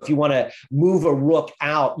to. So if you want to move a rook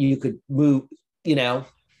out, you could move,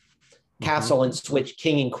 castle and switch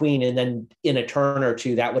king and queen, and then in a turn or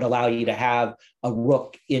 2, that would allow you to have a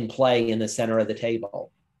rook in play in the center of the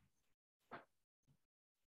table.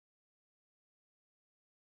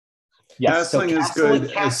 Yes. Castling is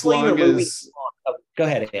good as long as... Go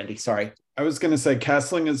ahead, Andy. Sorry. I was going to say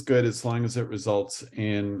castling is good as long as it results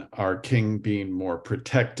in our king being more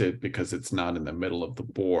protected because it's not in the middle of the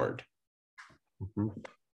board.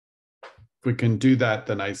 If we can do that,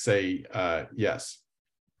 then I say yes.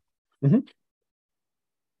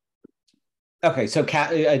 Okay, so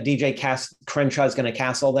DJ Crenshaw's going to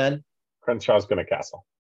castle then? Crenshaw's going to castle.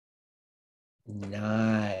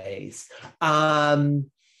 Nice.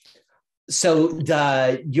 So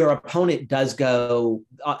your opponent does go,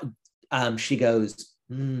 she goes,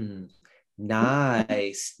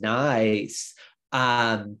 nice.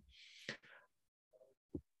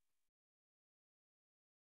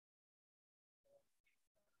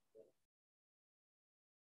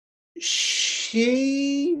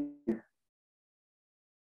 She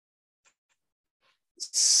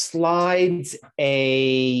slides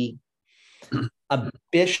a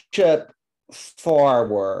bishop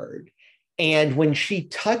forward. And when she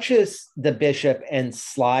touches the bishop and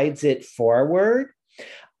slides it forward,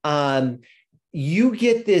 you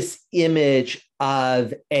get this image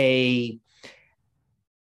of a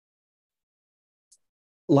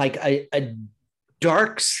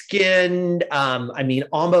dark-skinned,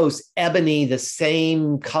 almost ebony, the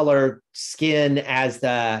same color skin as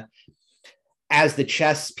the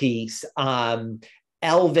chess piece,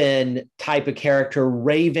 elven type of character,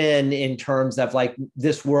 raven in terms of like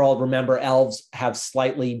this world. Remember, elves have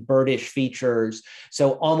slightly birdish features,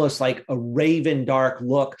 so almost like a raven dark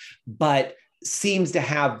look, but seems to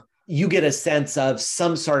have, you get a sense of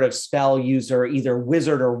some sort of spell user, either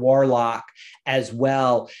wizard or warlock as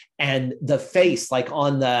well. And the face, like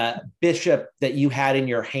on the bishop that you had in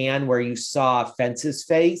your hand where you saw Fence's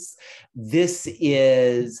face, this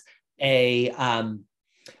is a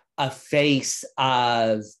face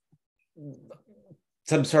of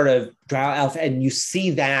some sort of drow elf, and you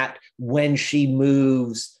see that when she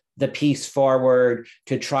moves the piece forward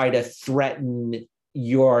to try to threaten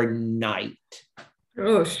your knight.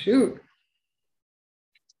 Oh, shoot.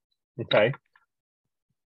 Okay.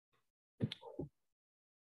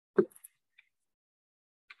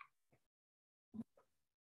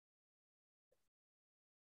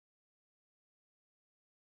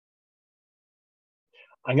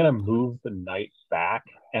 I'm going to move the knight back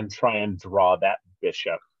and try and draw that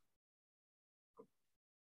bishop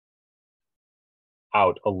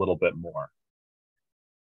out a little bit more.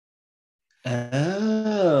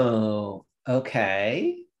 Oh,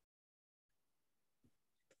 okay.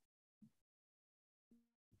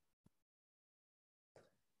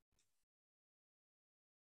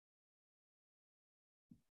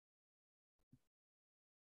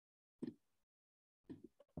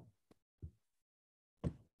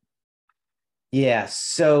 Yeah,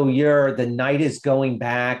 so the knight is going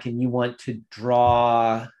back and you want to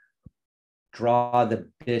draw the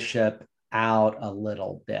bishop out a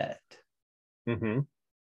little bit. Mm-hmm.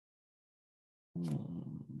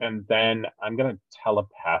 And then I'm going to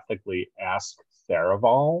telepathically ask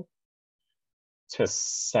Tharivol to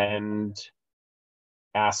send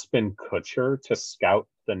Aspen Kutcher to scout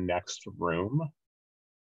the next room.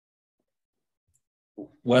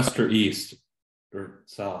 West or east or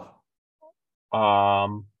south?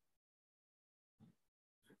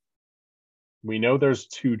 We know there's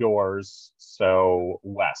 2 doors, so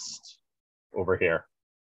west over here.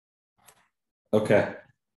 Okay.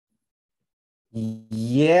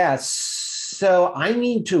 Yes. So I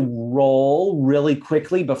need to roll really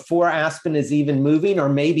quickly before Aspen is even moving, or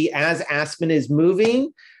maybe as Aspen is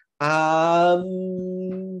moving.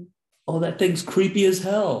 Oh, that thing's creepy as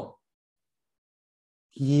hell.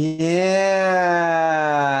 Yeah.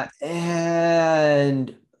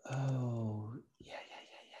 And oh, yeah.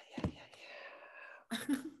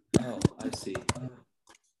 Oh, I see.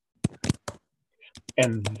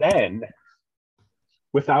 And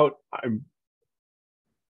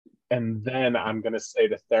then I'm going to say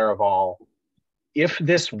to Tharivol, if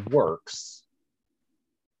this works,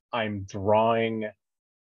 I'm drawing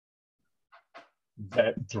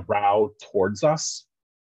that drow towards us.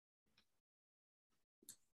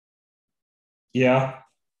 Yeah.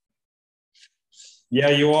 Yeah,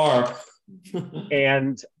 you are.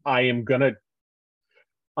 And I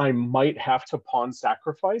might have to pawn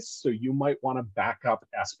sacrifice, so you might want to back up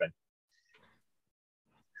Espen.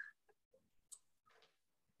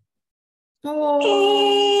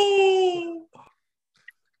 Oh.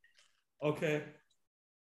 Okay.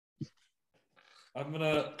 I'm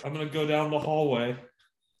gonna go down the hallway.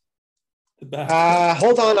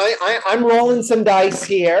 Hold on, I'm rolling some dice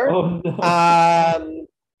here. Oh, no.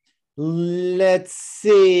 Let's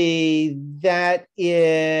see. That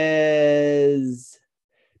is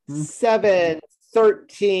 7,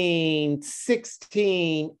 13,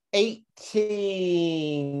 16,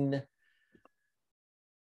 18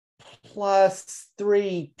 plus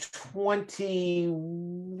 3,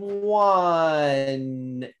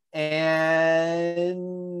 21.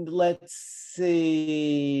 And let's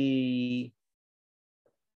see.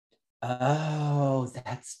 Oh,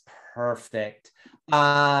 that's perfect.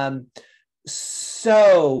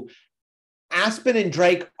 So Aspen and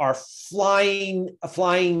Drake are flying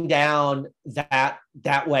down that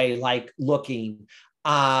way, like looking.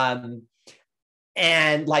 And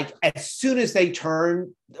like as soon as they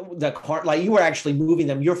turn the car, like you were actually moving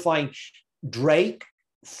them, you're flying. Drake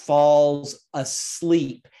falls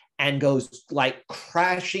asleep and goes like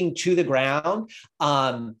crashing to the ground.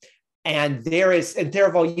 And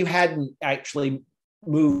Tharivol, you hadn't actually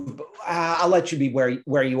moved. I'll let you be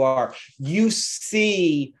where you are. You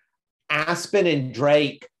see Aspen and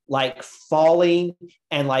Drake like falling,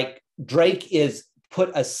 and like Drake is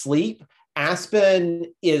put asleep. Aspen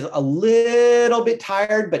is a little bit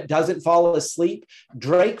tired, but doesn't fall asleep.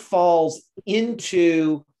 Drake falls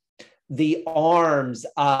into the arms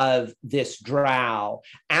of this drow.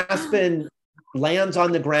 Aspen lands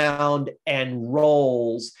on the ground and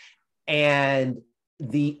rolls, and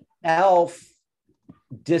the elf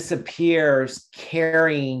disappears,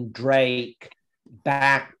 carrying Drake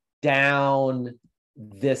back down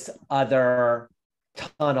this other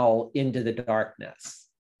tunnel into the darkness.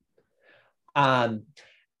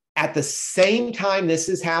 At the same time this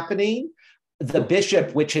is happening, the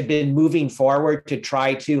bishop, which had been moving forward to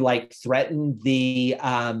try to like threaten the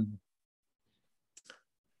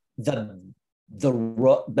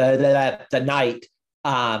knight,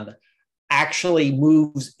 actually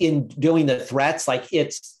moves in doing the threats. Like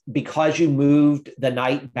it's because you moved the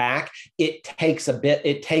knight back, it takes a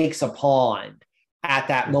pawn at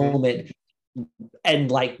that moment.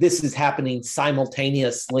 And like this is happening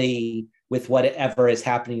simultaneously with whatever is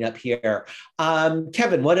happening up here.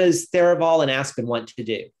 Kevin, what does Tharivol and Aspen want to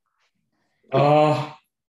do? I'm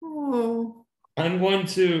going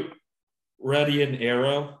to ready an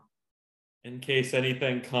arrow in case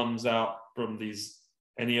anything comes out from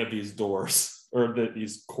any of these doors or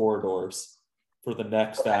these corridors for the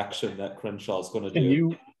next action that Crenshaw is going to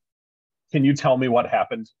do. Can you tell me what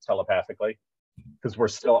happened telepathically?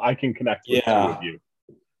 Because I can connect with 2 of you.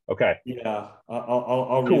 Okay. Yeah,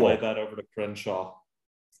 I'll relay that over to Crenshaw.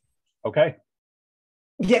 Okay.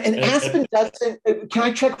 Yeah, and Aspen doesn't. Can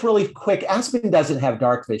I check really quick? Aspen doesn't have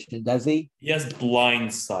dark vision, does he? He has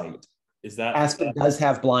blind sight. Is that Aspen does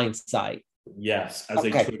have blind sight? Yes, as a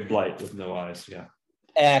twig blight with no eyes. Yeah.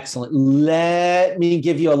 Excellent. Let me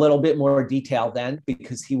give you a little bit more detail then,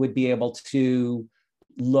 because he would be able to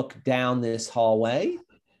look down this hallway.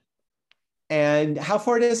 And how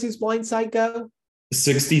far does his blind sight go?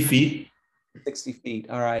 60 feet. 60 feet.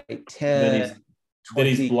 All right. 10, Then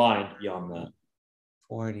 20, he's blind beyond that.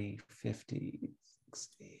 40, 50,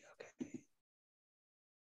 60.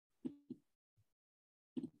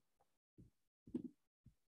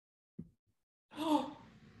 Okay.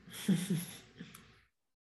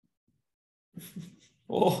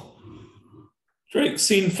 Oh, Drake's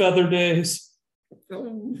seen feather days.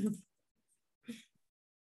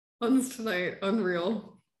 One's tonight,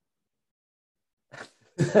 unreal.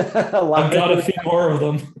 I've got a few more of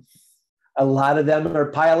them. A lot of them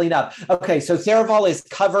are piling up. Okay, so Tharivol is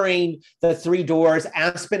covering the 3 doors.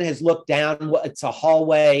 Aspen has looked down. It's a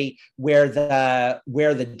hallway where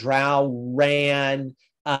the drow ran,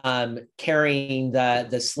 carrying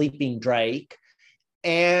the sleeping Drake.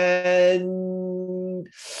 And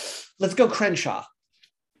let's go Crenshaw.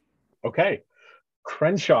 Okay.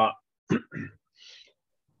 Crenshaw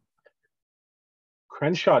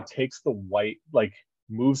takes the white, like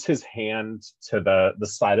moves his hand to the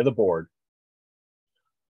side of the board,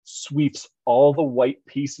 sweeps all the white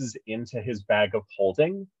pieces into his bag of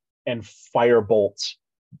holding, and firebolts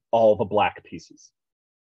all the black pieces.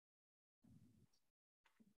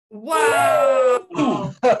 Wow.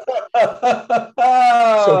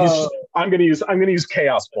 So I'm gonna use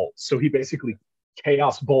chaos bolt. So he basically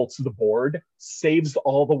chaos bolts the board, saves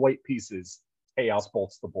all the white pieces, chaos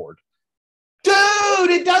bolts the board.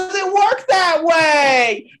 Dude, it doesn't work that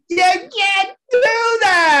way. You can't do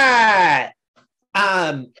that.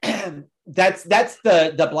 That's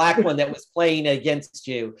the black one that was playing against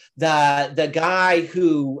you. The guy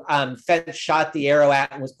who Fence shot the arrow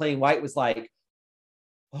at and was playing white was like,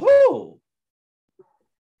 oh,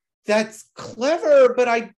 that's clever, but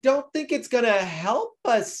I don't think it's going to help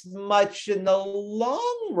us much in the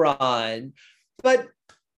long run. But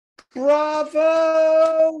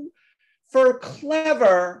bravo for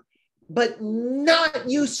clever, but not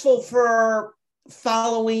useful for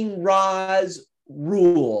following Ra's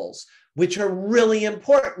rules, which are really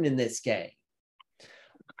important in this game.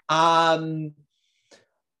 Janae,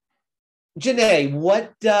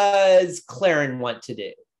 what does Claren want to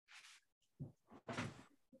do?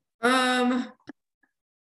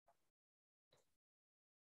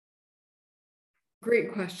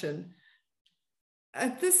 Great question.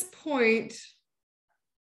 At this point,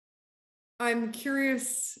 I'm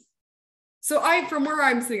curious. So from where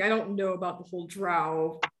I'm sitting, I don't know about the whole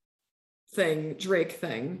drow thing, Drake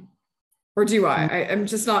thing. Or do I? I'm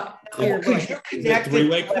just not clear. Because you're Is it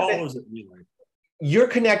three-way call or is it relay? You're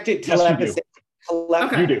connected to telepathy.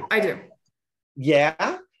 Okay, You do. I do.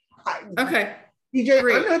 Yeah. Okay. DJ,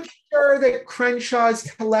 Great. I'm not sure that Crenshaw's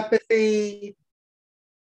telepathy.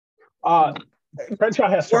 Crenshaw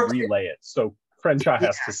has to relay it. So Crenshaw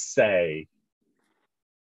has to say,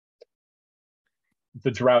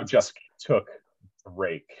 the drought just took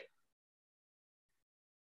Drake.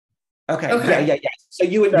 Okay. Yeah. So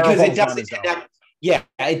you would, because it doesn't connect. Yeah,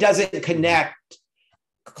 it doesn't connect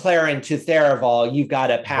Claren to Tharivol. You've got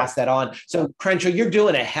to pass that on. So Crenshaw, you're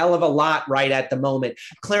doing a hell of a lot right at the moment.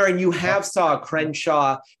 Claren, you have saw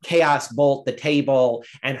Crenshaw chaos bolt the table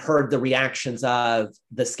and heard the reactions of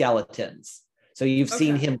the skeletons. So you've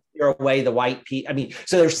seen him clear away the white piece. I mean,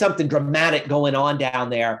 so there's something dramatic going on down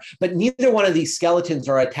there, but neither one of these skeletons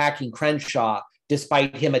are attacking Crenshaw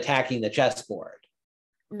despite him attacking the chessboard.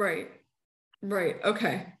 Right.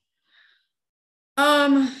 Okay.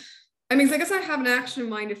 I mean, so I guess I have an action in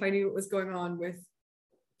mind if I knew what was going on with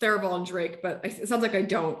Tharivol and Drake, but it sounds like I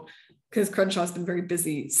don't because Crenshaw's been very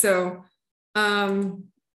busy. So, honestly,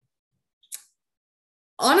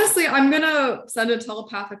 I'm gonna send a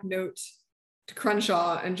telepathic note to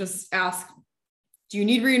Crenshaw and just ask, do you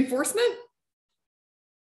need reinforcement?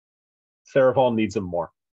 Tharivol needs him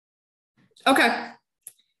more. Okay.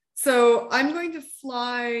 So I'm going to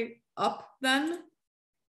fly up then.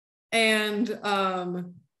 And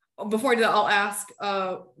before I do that, I'll ask,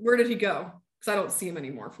 where did he go? Because I don't see him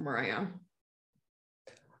anymore from where I am.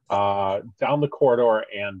 Down the corridor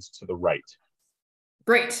and to the right.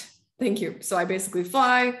 Great. Thank you. So I basically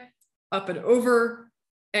fly up and over,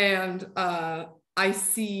 and I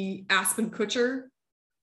see Aspen Kutcher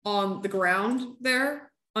on the ground there,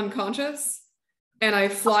 unconscious, and I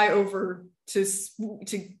fly over to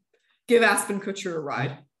give Aspen Kutcher a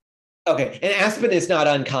ride. Okay, and Aspen is not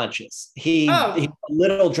unconscious. He's a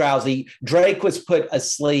little drowsy. Drake was put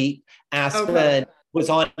asleep. Aspen was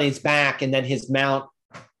on his back, and then his mount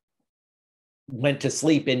went to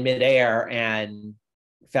sleep in midair and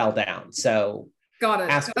fell down. So got it.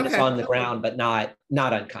 Aspen is on the ground, but not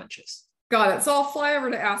unconscious. Got it. So I'll fly over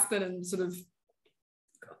to Aspen and sort of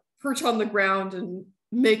perch on the ground and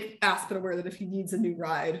make Aspen aware that if he needs a new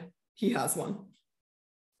ride, he has one.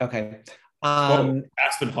 Okay.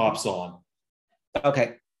 Aspen hops on.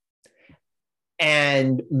 Okay.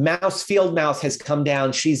 And Field Mouse has come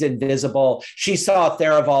down. She's invisible. She saw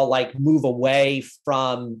Tharivol like move away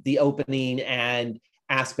from the opening and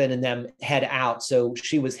Aspen and them head out. So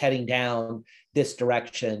she was heading down this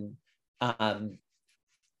direction in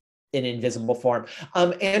invisible form.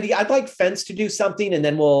 Andy, I'd like Fence to do something and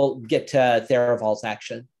then we'll get to Tharivol's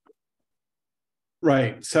action.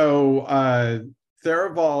 Right. So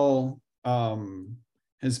Tharivol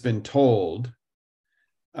has been told,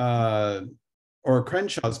 or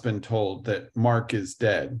Crenshaw's been told that Mark is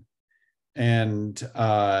dead and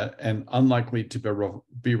unlikely to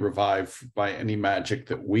be revived by any magic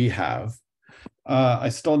that we have. I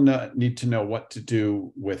still need to know what to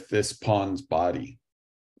do with this pawn's body.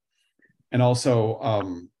 And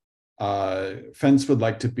also, Fence would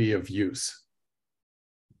like to be of use.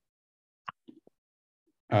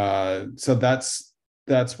 So that's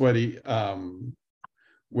what he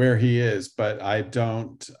where he is, but I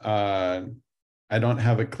don't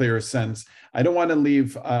have a clear sense. I don't want to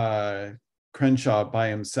leave Crenshaw by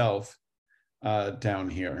himself down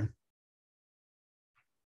here.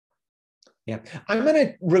 Yeah, I'm going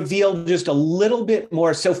to reveal just a little bit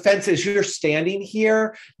more. So Fence, as you're standing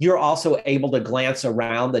here, you're also able to glance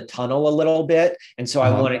around the tunnel a little bit. And so I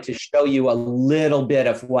wanted to show you a little bit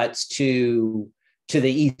of what's to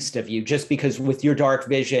the east of you, just because with your dark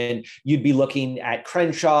vision, you'd be looking at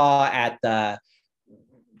Crenshaw, at the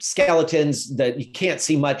skeletons that you can't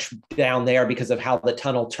see much down there because of how the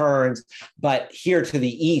tunnel turns. But here to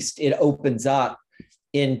the east, it opens up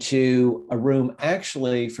into a room.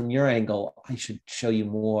 Actually, from your angle, I should show you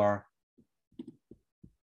more.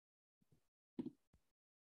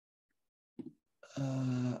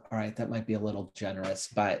 All right, that might be a little generous,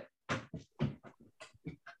 but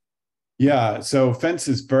yeah, so Fence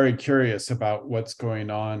is very curious about what's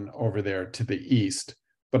going on over there to the east.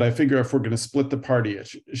 But I figure if we're going to split the party,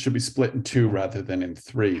 it should be split in 2 rather than in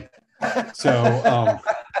 3. So,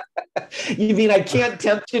 you mean I can't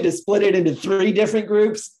tempt you to split it into 3 different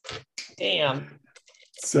groups? Damn.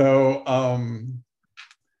 So,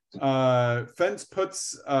 Fence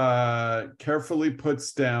carefully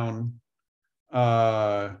puts down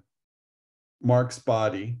Mark's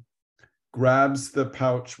body, grabs the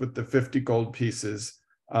pouch with the 50 gold pieces,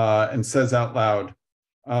 and says out loud,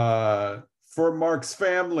 "For Mark's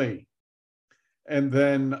family," and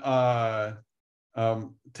then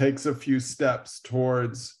takes a few steps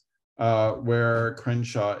towards where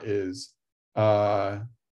Crenshaw is,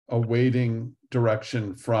 awaiting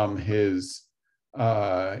direction from his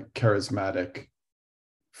charismatic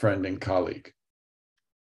friend and colleague.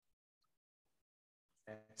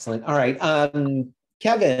 Excellent. All right.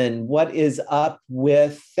 Kevin, what is up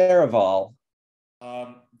with Tharivol?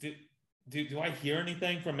 Do I hear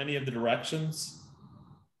anything from any of the directions?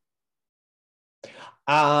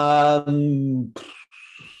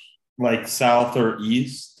 Like south or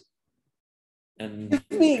east? And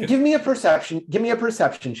give me a perception. Give me a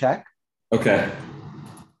perception check. Okay.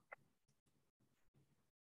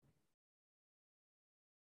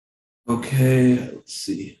 Okay, let's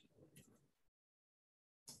see.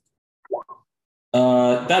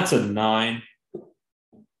 That's a 9.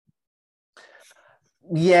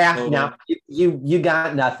 Yeah, no, you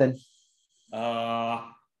got nothing. So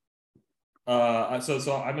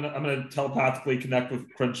I'm gonna telepathically connect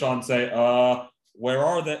with Crenshaw and say, where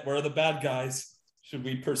are the bad guys? Should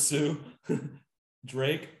we pursue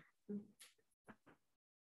Drake?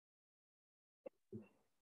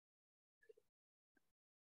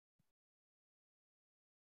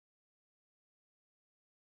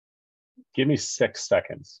 Give me 6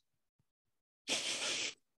 seconds.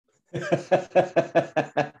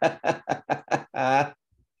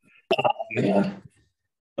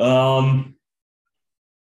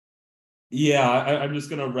 Yeah, I'm just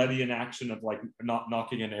gonna ready an action of like not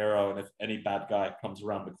knocking an arrow, and if any bad guy comes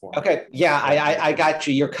around the corner. Okay, yeah, I got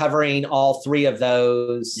you. You're covering all 3 of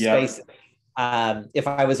those spaces. If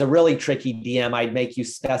I was a really tricky DM, I'd make you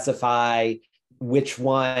specify which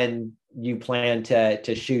one you plan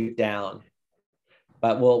to shoot down.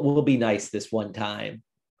 But we'll be nice this one time.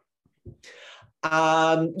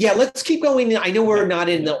 Yeah, let's keep going. I know we're not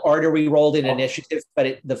in the order we rolled in initiative,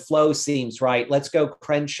 but the flow seems right. Let's go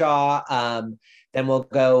Crenshaw, then we'll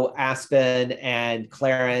go Aspen and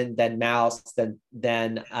Claren, then Mouse,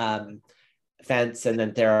 then Fence, and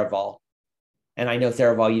then Tharivol. And I know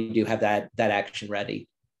Tharivol, you do have that action ready.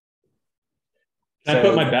 Can I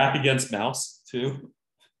put my back against Mouse too?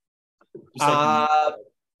 Or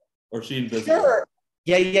is she invisible? Sure.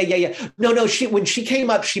 Yeah. No. When she came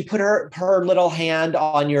up, she put her little hand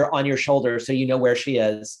on your shoulder, so you know where she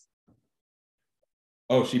is.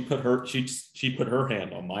 Oh, she put her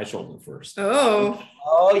hand on my shoulder first. Oh.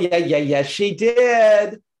 Oh yeah. She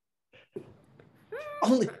did.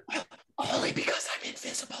 Only because I'm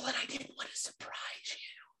invisible and I didn't want to surprise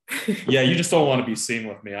you. Yeah, you just don't want to be seen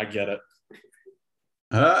with me. I get it.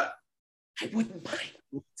 I wouldn't mind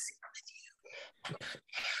being seen with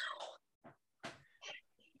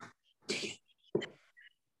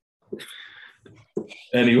you.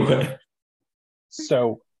 Anyway.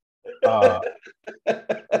 So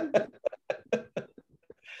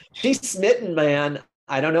she's smitten, man.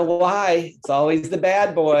 I don't know why. It's always the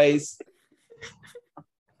bad boys.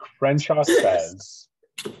 Crenshaw says,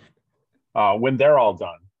 when they're all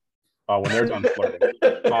done, when they're done flirting,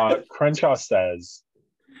 Crenshaw says,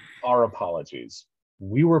 our apologies.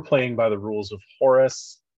 We were playing by the rules of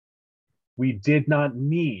Horus. We did not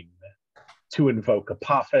mean to invoke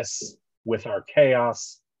Apophis with our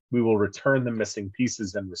chaos. We will return the missing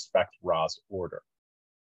pieces and respect Ra's order.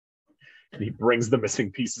 And he brings the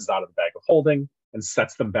missing pieces out of the bag of holding and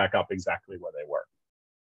sets them back up exactly where they were.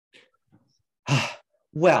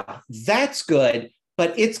 Well, that's good,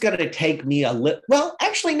 but it's going to take me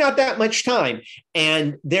actually not that much time.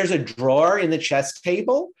 And there's a drawer in the chess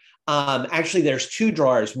table. Actually, there's two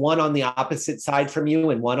drawers, one on the opposite side from you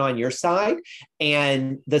and one on your side.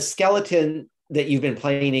 And the skeleton that you've been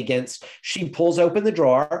playing against, she pulls open the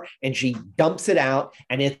drawer and she dumps it out,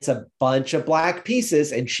 and it's a bunch of black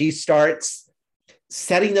pieces, and she starts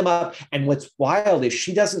setting them up. And what's wild is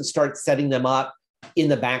she doesn't start setting them up in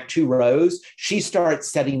the back two rows. She starts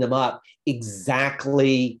setting them up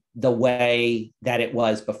exactly the way that it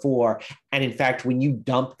was before. And in fact, when you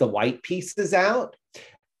dump the white pieces out,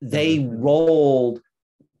 they rolled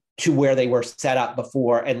to where they were set up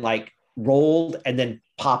before, and like rolled and then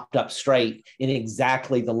popped up straight in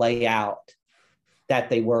exactly the layout that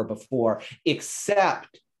they were before,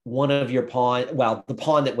 except one of your pawn. Well, the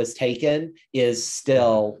pawn that was taken is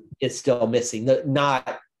still missing.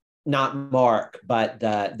 Not Mark, but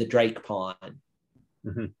the Drake pawn.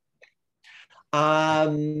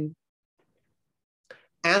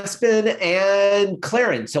 Aspen and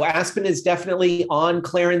Claren. So Aspen is definitely on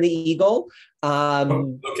Claren the Eagle.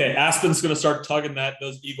 Okay, Aspen's gonna start tugging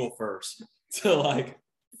those eagle first to like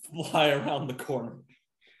fly around the corner.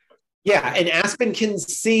 Yeah, and Aspen can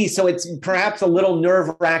see, so it's perhaps a little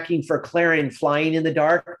nerve-wracking for Claren flying in the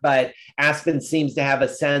dark, but Aspen seems to have a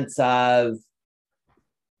sense of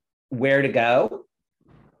where to go.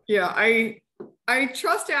 Yeah, I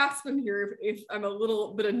trust Aspen here if I'm a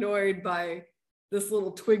little bit annoyed by this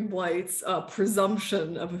little twig blight's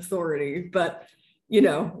presumption of authority, but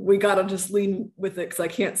we gotta just lean with it because I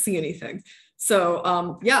can't see anything.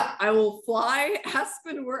 So yeah, I will fly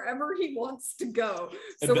Aspen wherever he wants to go.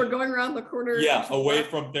 So we're going around the corner. Yeah, away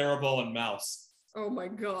from Tharivol and Mouse. Oh my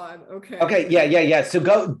God. Okay. Okay. Yeah. So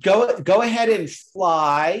go ahead and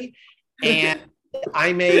fly, and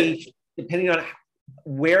I may, depending on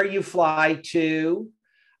where you fly to,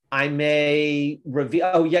 I may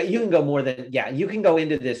reveal. Oh yeah, you can go more than. Yeah, you can go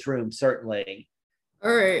into this room certainly.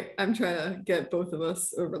 All right, I'm trying to get both of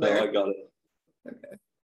us over there. Oh, I got it. Okay.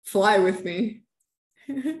 Fly with me.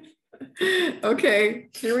 Okay,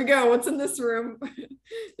 here we go. What's in this room?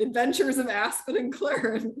 Adventures of Aspen and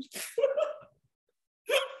Claren.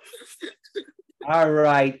 All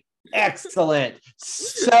right, excellent.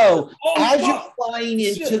 So as you're flying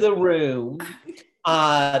into the room,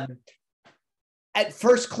 at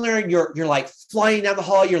first, Claren, you're like flying down the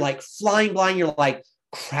hall. You're like flying blind. You're like,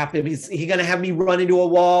 crap, is he gonna have me run into a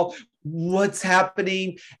wall? What's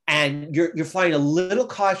happening? And you're flying a little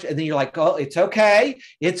cautious, and then you're like, oh, it's okay.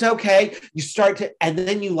 You start to, and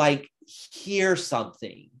then you like hear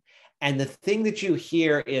something. And the thing that you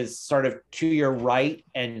hear is sort of to your right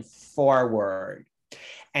and forward.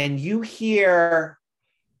 And you hear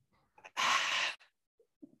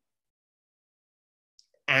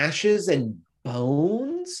ashes and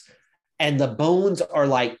bones, and the bones are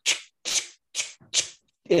like,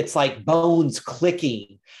 it's like bones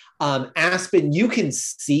clicking. Aspen, you can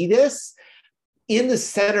see this in the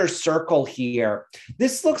center circle here.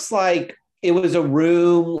 This looks like it was a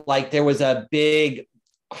room, like there was a big,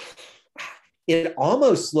 it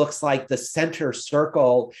almost looks like the center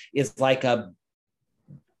circle is like a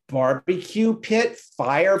barbecue pit,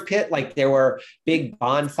 fire pit, like there were big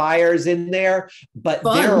bonfires in there, but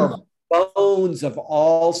there are bones of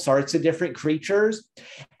all sorts of different creatures,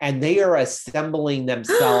 and they are assembling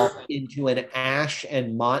themselves into an ash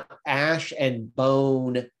and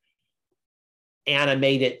bone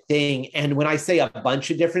animated thing. And when I say a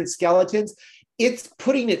bunch of different skeletons, it's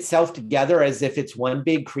putting itself together as if it's one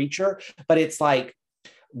big creature, but it's like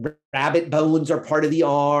rabbit bones are part of the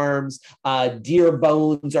arms, deer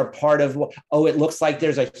bones are part of, oh, it looks like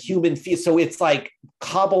there's a human face. So it's like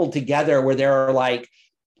cobbled together where there are like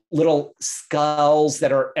little skulls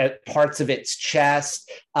that are at parts of its chest.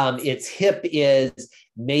 Its hip is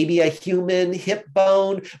maybe a human hip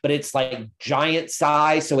bone, but it's like giant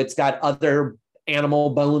size. So it's got other animal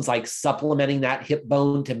bones like supplementing that hip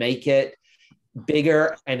bone to make it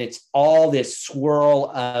bigger. And it's all this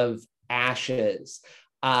swirl of ashes.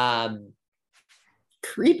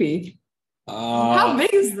 Creepy. How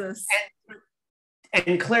big is this?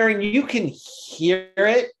 And Claren, you can hear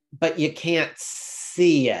it, but you can't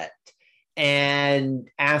see it. And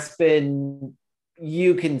Aspen,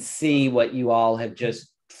 you can see what you all have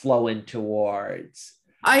just flown towards.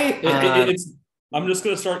 I'm just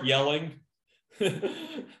gonna start yelling.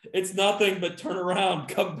 It's nothing, but turn around,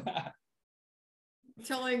 come back.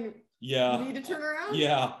 Telling Yeah. me to turn around?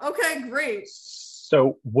 Yeah. Okay, great.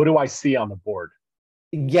 So what do I see on the board?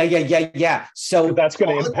 Yeah. So that's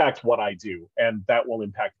going to impact what I do, and that will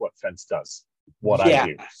impact what Fence does, I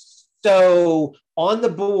do. So on the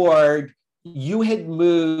board, you had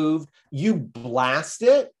moved, you blast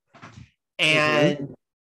it, and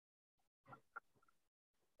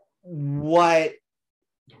what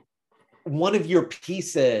one of your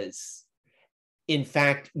pieces, in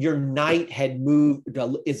fact, your knight had moved,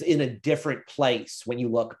 is in a different place when you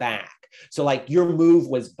look back. So like your move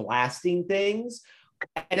was blasting things.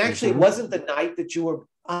 And actually, it wasn't the knight that you were,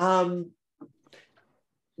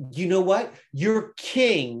 you know what? Your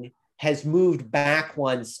king has moved back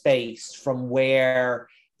one space from where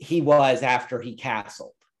he was after he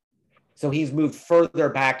castled. So he's moved further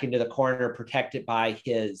back into the corner, protected by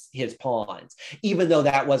his pawns. Even though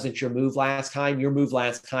that wasn't your move last time, your move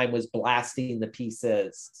last time was blasting the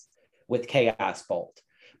pieces with Chaos Bolt.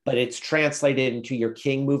 But it's translated into your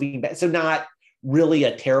king moving back. So not really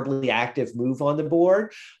a terribly active move on the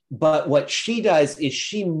board. But what she does is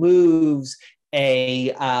she moves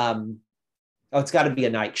it's got to be a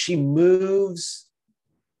knight. She moves,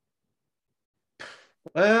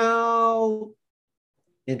 well,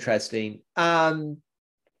 interesting. All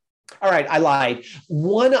right, I lied.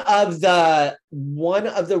 One of the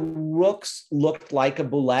rooks looked like a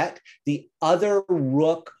boulette. The other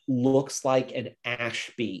rook looks like an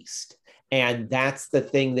ash beast, and that's the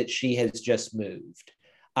thing that she has just moved.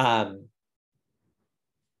 And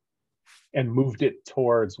moved it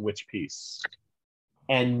towards which piece?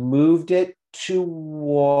 And moved it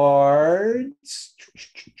towards.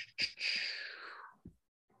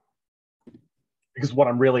 Because what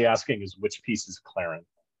I'm really asking is which piece is Claren?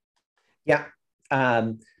 Yeah.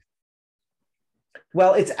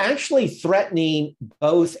 Well, it's actually threatening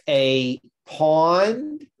both a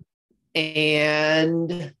pawn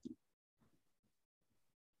and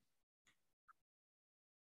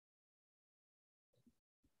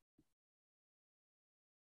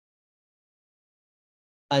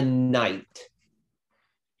a knight.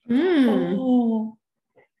 Oh.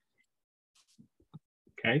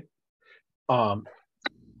 Okay.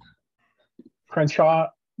 Crenshaw,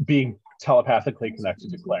 being telepathically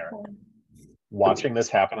connected to Claren, watching this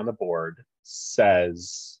happen on the board,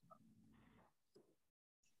 says,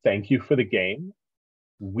 "Thank you for the game.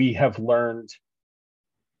 We have learned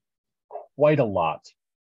quite a lot.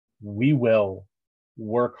 We will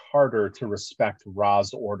work harder to respect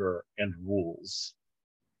Ra's order and rules.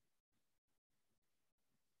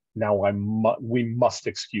 Now we must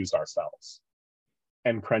excuse ourselves."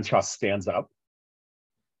 And Crenshaw stands up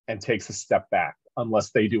and takes a step back, unless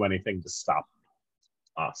they do anything to stop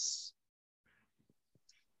us.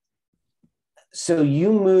 So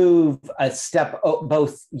you move a step,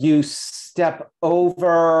 both you step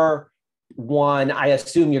over one. I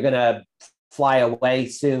assume you're going to fly away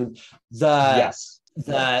soon. Yes.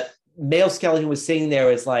 The male skeleton was sitting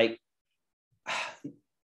there is like,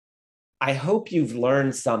 I hope you've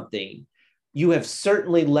learned something. You have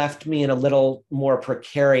certainly left me in a little more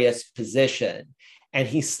precarious position. And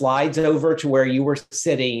he slides over to where you were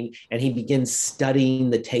sitting and he begins studying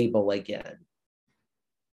the table again.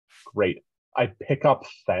 Great. I pick up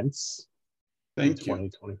Fence. Thank you. 20,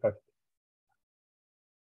 25,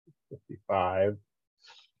 55,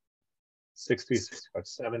 60, 65,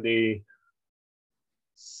 70,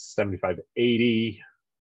 75, 80,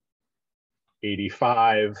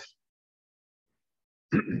 85.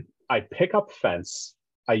 I pick up Fence.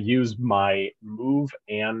 I use my move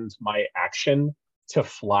and my action to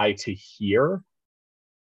fly to here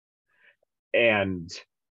and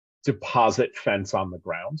deposit Fence on the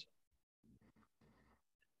ground.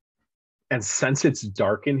 And since it's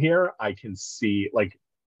dark in here, I can see like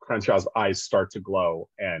Crenshaw's eyes start to glow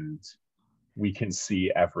and we can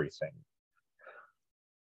see everything.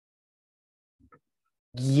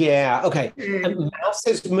 Yeah, okay. Mouse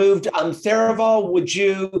has moved. Tharivol, would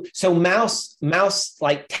you? So Mouse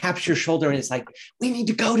like taps your shoulder and it's like, we need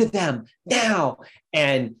to go to them now.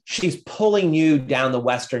 And she's pulling you down the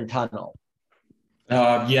western tunnel.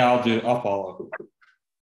 Yeah, I'll follow.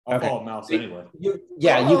 I'll Okay. follow Mouse anyway. You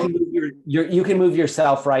can move you can move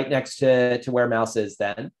yourself right next to where Mouse is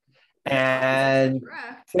then. And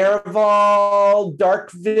Tharivol,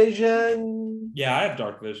 dark vision. Yeah, I have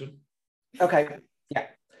dark vision. Okay.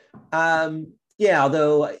 Yeah.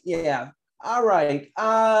 Although, yeah. All right.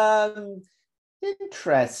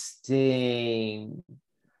 Interesting.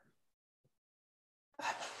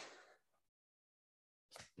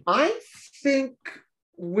 I think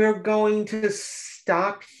we're going to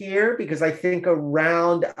stop here because I think a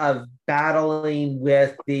round of battling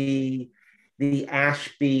with the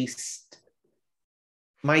ash beast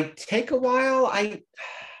might take a while. I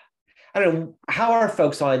don't know. How are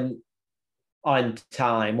folks on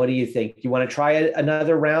time? What do you think? You want to try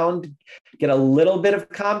another round, get a little bit of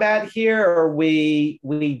combat here, or are we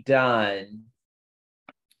done?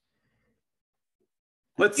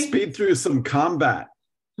 Let's speed through some combat.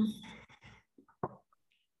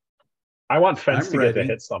 I want Fence I'm to ready. get to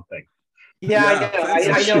hit something. Yeah, I know.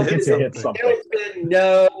 I know. Hit something. There's been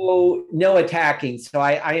no attacking, so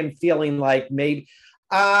I am feeling like maybe.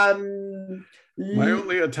 My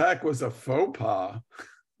only attack was a faux pas.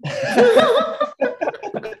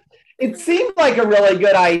 It seemed like a really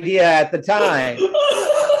good idea at the time.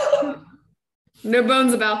 No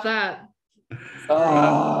bones about that.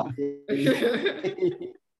 Oh.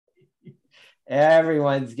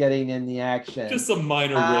 Everyone's getting in the action. Just some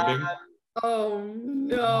minor ribbing. Oh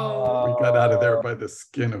no. We got out of there by the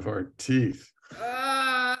skin of our teeth.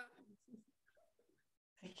 I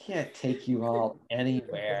can't take you all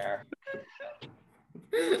anywhere.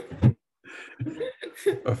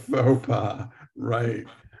 A faux pas, right.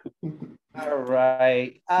 All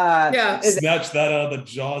right. Yeah. Snatch that out of the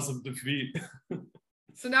jaws of defeat.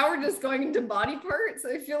 So now we're just going into body parts.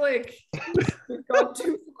 I feel like we've gone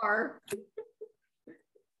too far.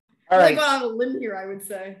 All right. Gone on a limb here, I would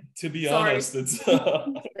say. To be Sorry. honest, it's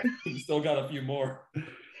we still got a few more.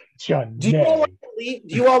 Do you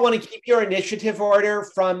all want to keep your initiative order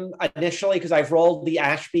from initially? Because I've rolled the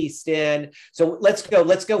Ash Beast in. So let's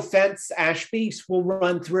go Fence, Ash Beast. We'll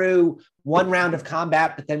run through one round of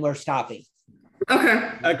combat, but then we're stopping. Okay.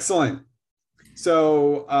 Excellent.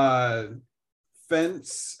 So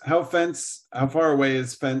Fence, how far away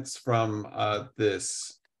is Fence from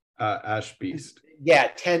this Ash Beast? Yeah,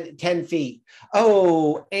 10 feet.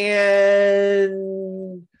 Oh, and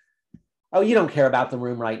you don't care about the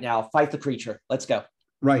room right now. Fight the creature. Let's go.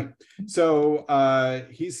 Right. So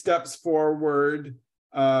he steps forward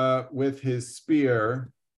with his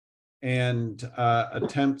spear and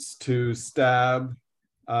attempts to stab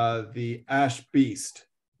the Ash Beast.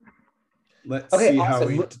 Let's see awesome. how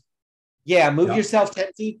he... Move yourself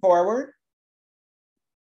 10 feet forward.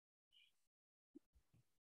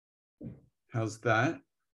 How's that?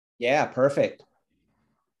 Yeah, perfect.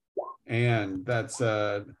 And that's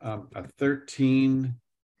a 13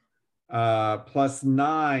 plus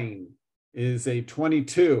 9 is a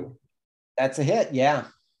 22. That's a hit, yeah.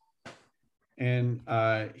 And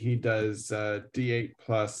he does D8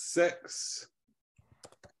 plus 6.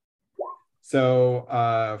 So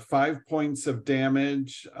 5 points of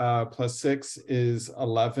damage plus 6 is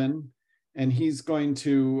 11. And he's going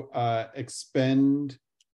to expend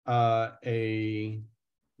a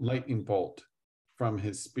lightning bolt from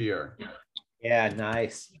his spear. Yeah,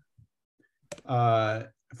 nice. If I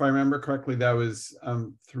remember correctly, that was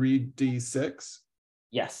 3d6.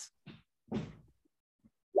 Yes.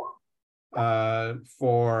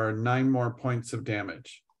 For 9 more points of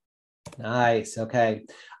damage. Nice. Okay.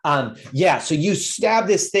 So you stab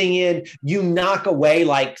this thing in, you knock away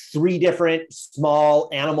like 3 different small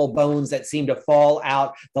animal bones that seem to fall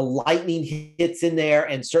out. The lightning hits in there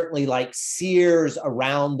and certainly like sears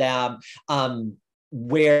around them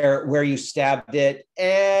where you stabbed it.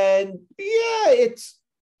 And yeah, it's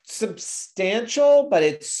substantial, but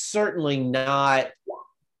it's certainly not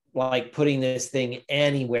like putting this thing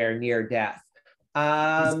anywhere near death.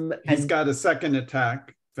 He's got a second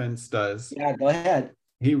attack. Fence does. Yeah, go ahead.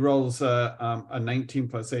 He rolls a 19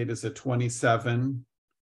 plus 8 is a 27,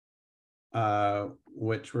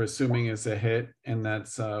 which we're assuming is a hit, and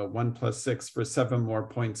that's 1 plus 6 for 7 more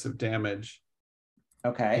points of damage.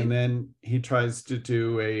 Okay. And then he tries to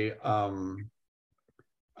do a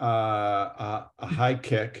high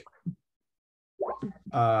kick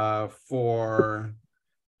for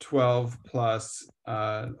 12 plus,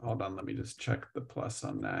 hold on, let me just check the plus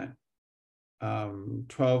on that.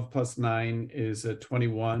 12 plus 9 is a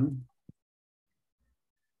 21.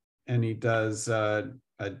 And he does a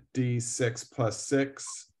D6 plus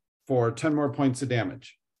 6 for 10 more points of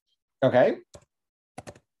damage. Okay.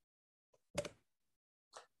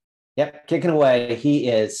 Yep, kicking away. He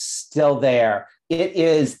is still there. It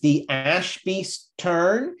is the Ash Beast's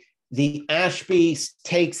turn. The Ash Beast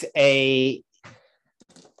takes a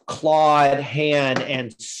clawed hand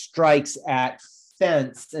and strikes at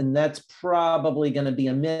Fence, and that's probably going to be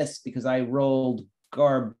a miss because I rolled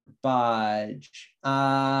garbage.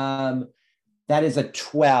 That is a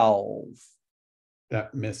 12.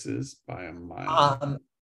 That misses by a mile.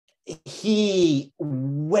 He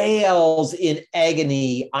wails in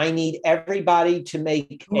agony. I need everybody to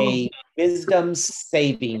make a wisdom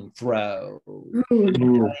saving throw.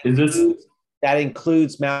 Is this That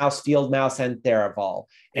includes Mouse, Field Mouse, and Tharivol.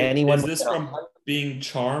 Anyone? Is this from being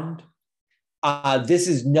charmed? This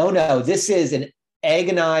is This is an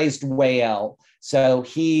agonized wail. So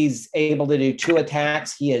he's able to do 2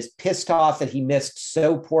 attacks. He is pissed off that he missed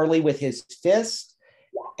so poorly with his fist,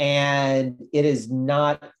 and it is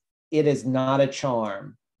not a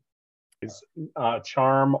charm. Is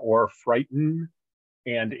charm or frighten,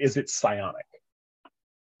 and is it psionic?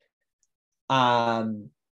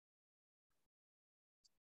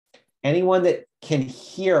 Anyone that can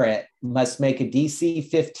hear it must make a DC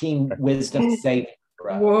 15 wisdom saving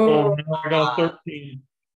throw. Whoa. I got a 13.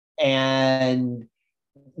 And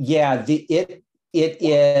yeah, it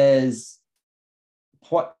is.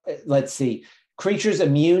 Let's see. Creatures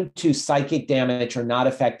immune to psychic damage are not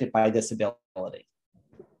affected by this ability.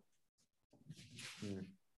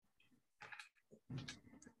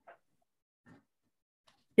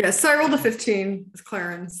 Yeah, so I rolled a 15 with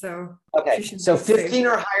Clarence, so okay. So 15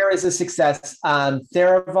 or higher is a success.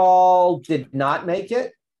 Tharivol did not make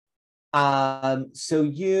it. So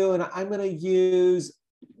you and I'm going to use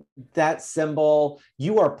that symbol.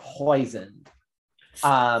 You are poisoned.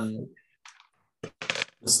 The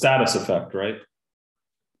status effect, right?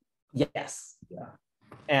 Yes. Yeah.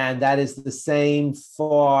 And that is the same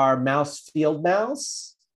for Mouse, Field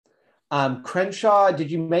Mouse. Crenshaw,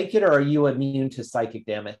 did you make it, or are you immune to psychic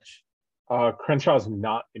damage? Crenshaw's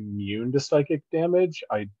not immune to psychic damage.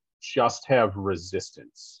 I just have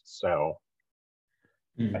resistance. So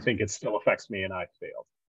I think it still affects me, and I failed.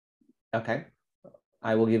 Okay.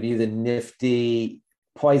 I will give you the nifty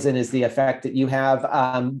poison is the effect that you have.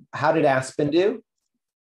 How did Aspen do?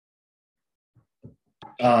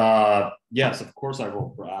 Yes, of course I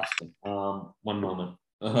rolled for Aspen. One moment.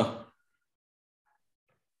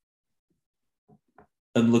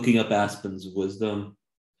 I'm looking up Aspen's wisdom.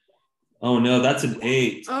 Oh no, that's an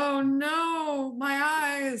 8. Oh no, my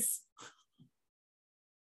eyes.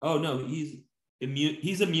 Oh no, he's immune.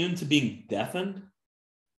 He's immune to being deafened.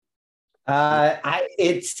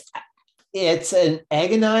 It's an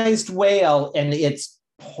agonized wail, and it's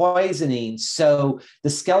poisoning. So the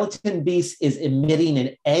skeleton beast is emitting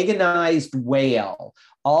an agonized wail.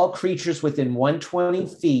 All creatures within 120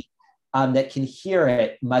 feet that can hear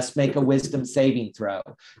it must make a wisdom saving throw.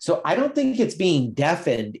 So I don't think it's being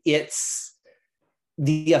deafened. It's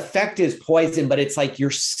the effect is poison, but it's like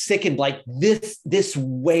you're sickened. Like this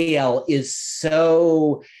wail is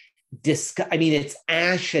so I mean, it's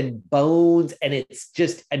ash and bones, and it's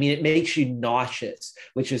just, I mean, it makes you nauseous,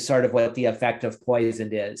 which is sort of what the effect of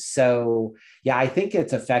poison is. So yeah, I think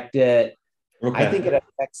it's affected. Okay. I think it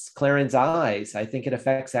affects Claren's eyes. I think it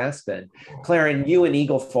affects Aspen. Claren, you and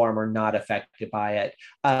Eagle Form are not affected by it.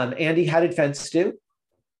 Andy, how did Fence do?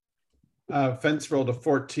 Fence rolled a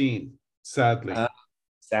 14, sadly.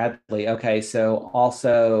 Sadly. Okay, so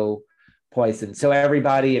also poison. So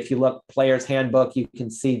everybody, if you look player's handbook, you can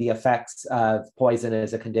see the effects of poison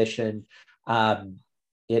as a condition. It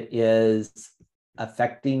is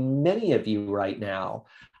affecting many of you right now.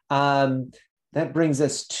 That brings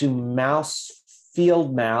us to Mouse,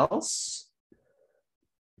 Field Mouse,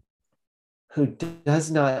 who does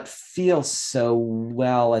not feel so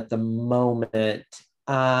well at the moment.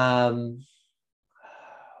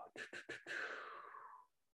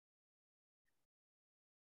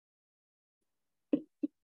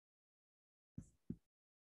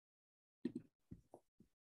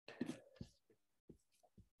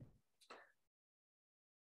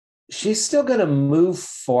 She's still going to move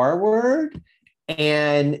forward,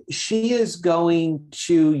 and she is going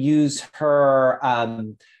to use her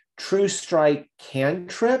True Strike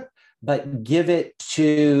cantrip, but give it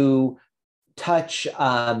to touch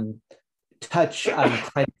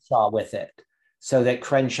Crenshaw with it. so that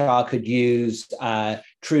Crenshaw could use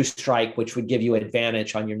True Strike, which would give you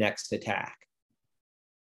advantage on your next attack.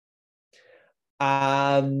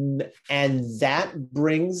 And that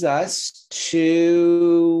brings us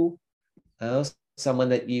to someone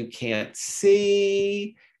that you can't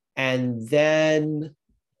see. And then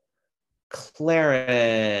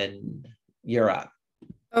Claren, you're up.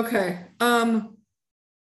 Okay.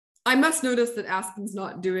 I must notice that Aspen's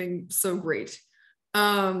not doing so great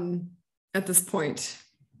at this point.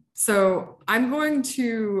 So I'm going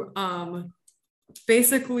to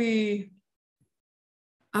basically,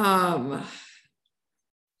 well,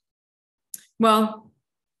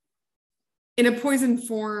 in a poison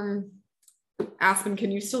form, Aspen,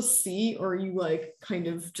 can you still see, or are you like kind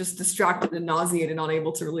of just distracted and nauseated, not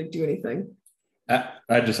able to really do anything?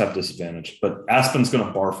 I just have disadvantage, but Aspen's going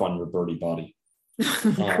to barf on your birdie body.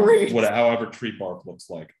 Great. However tree bark looks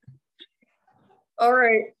like. All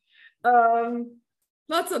right.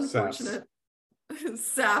 That's unfortunate.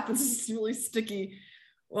 Sap is just really sticky.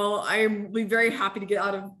 Well, I'm very happy to get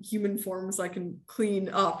out of human form so I can clean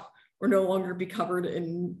up or no longer be covered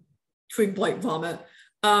in twig blight vomit.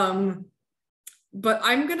 But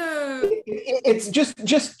I'm gonna. It's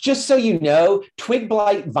just so you know, twig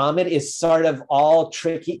blight vomit is sort of all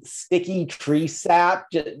tricky, sticky tree sap.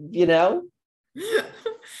 You know,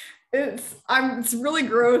 it's really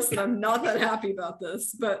gross, and I'm not that happy about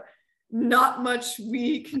this. But not much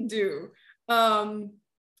we can do. Although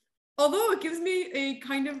it gives me a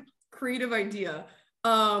kind of creative idea.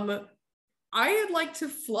 I'd like to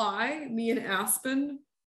fly me and Aspen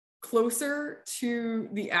closer to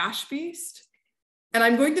the ash beast. And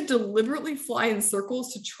I'm going to deliberately fly in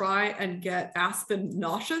circles to try and get Aspen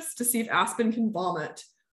nauseous to see if Aspen can vomit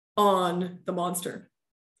on the monster.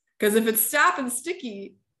 Because if it's sap and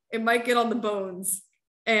sticky, it might get on the bones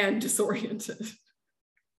and disorient it.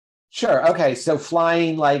 Sure. Okay. So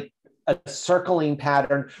flying like a circling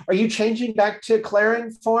pattern. Are you changing back to Claren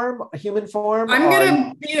form, human form? I'm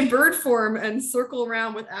going to be in bird form and circle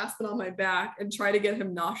around with Aspen on my back and try to get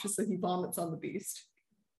him nauseous so he vomits on the beast.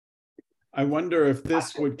 I wonder if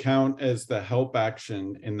this would count as the help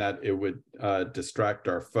action in that it would distract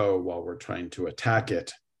our foe while we're trying to attack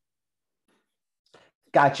it.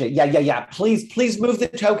 Gotcha. Yeah. Please move the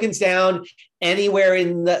tokens down anywhere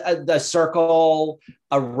in the circle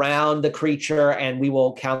around the creature, and we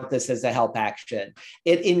will count this as a help action.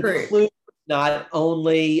 It includes not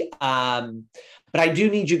only, but I do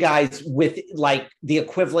need you guys with like the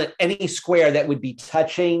equivalent, any square that would be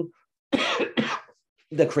touching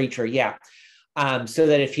the creature, so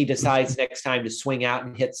that if he decides next time to swing out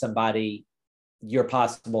and hit somebody, you're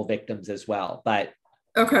possible victims as well. But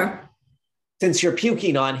okay, since you're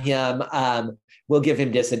puking on him, we'll give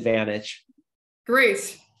him disadvantage.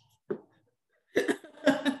 Great.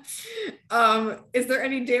 Is there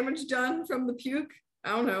any damage done from the puke?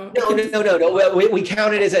 I don't know. No. We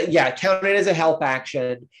count it as a help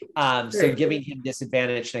action. So giving him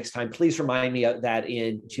disadvantage next time. Please remind me of that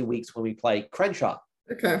in 2 weeks when we play Crenshaw.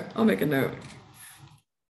 Okay, I'll make a note.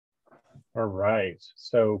 All right.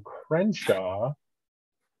 So Crenshaw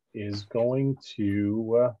is going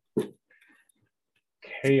to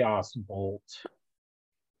Chaos Bolt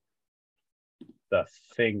the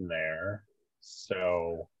thing there.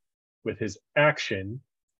 So with his action,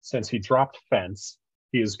 since he dropped fence,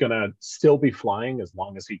 he is going to still be flying as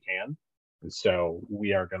long as he can. And so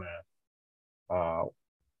we are going to we're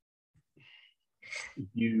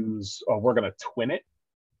going to twin it.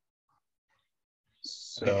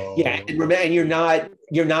 So and you're not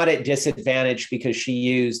at disadvantage because she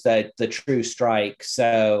used the True Strike.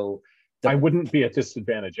 So I wouldn't be at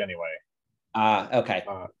disadvantage anyway. Okay.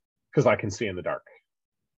 Because I can see in the dark.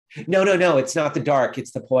 No, it's not the dark,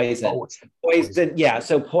 it's the poison. Oh, it's the poison. Yeah,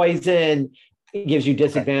 so poison gives you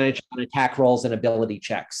disadvantage on attack rolls and ability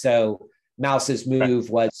checks. So Mouse's move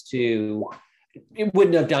was to, it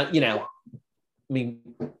wouldn't have done,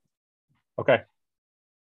 Okay.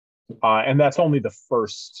 And that's only the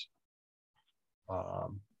first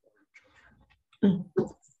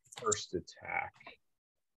attack.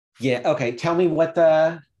 Yeah, okay. Tell me what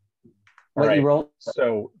you rolled.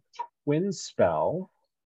 So twin spell.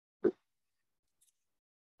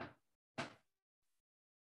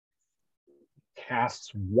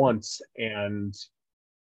 Casts once and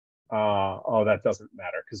that doesn't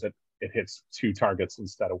matter because it hits 2 targets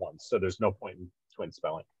instead of 1, so there's no point in twin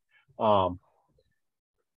spelling.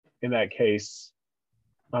 In that case,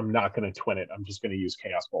 I'm not going to twin it. I'm just going to use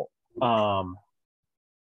Chaos Bolt.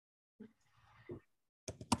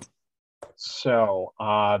 So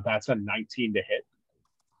that's a 19 to hit.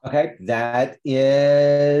 Okay, that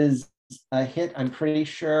is a hit, I'm pretty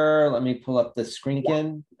sure. Let me pull up the screen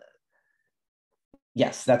again.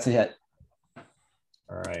 Yes, that's a hit.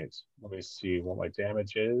 All right. Let me see what my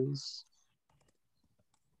damage is.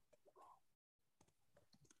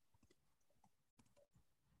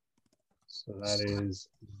 So that is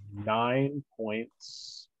 9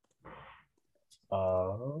 points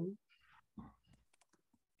of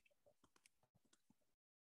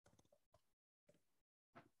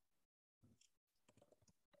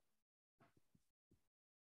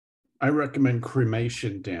I recommend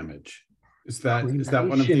cremation damage. Is that one of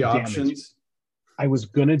Cremation the damage. options? I was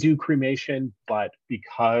gonna do cremation, but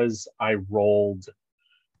because I rolled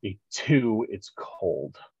a 2, it's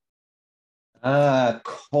cold.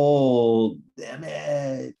 Cold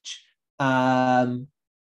damage. Nope.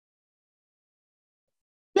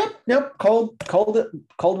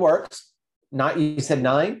 Cold works. Not, you said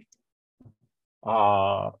 9?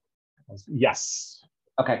 Yes.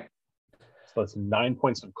 Okay. So that's 9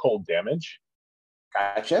 points of cold damage.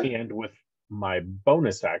 Gotcha. And with my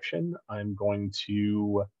bonus action, I'm going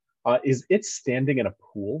to. Is it standing in a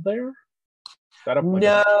pool there? Is that a, like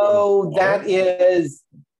no, that is.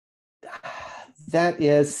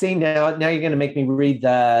 See, now you're going to make me read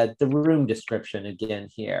the room description again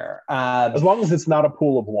here. As long as it's not a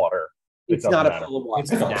pool of water, it's not a pool of water.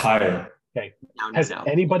 It's like a pyre. Okay. No. Has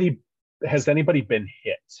anybody been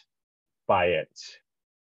hit by it?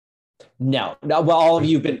 No. Well, all of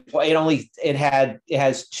you've been. It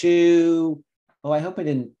has 2. Oh, I hope I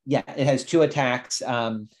didn't. Yeah, it has 2 attacks.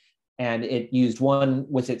 And it used one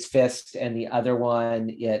with its fist, and the other one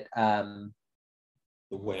it The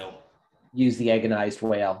whale. Used the agonized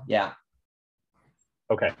whale. Yeah.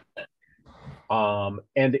 Okay.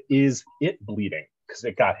 And is it bleeding? Because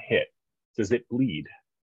it got hit. Does it bleed?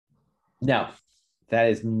 No, that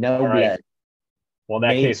is no blood. Right. Well, in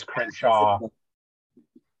that case, Crenshaw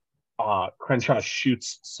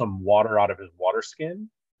shoots some water out of his water skin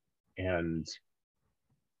and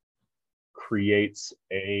creates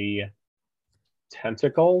a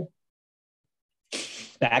tentacle.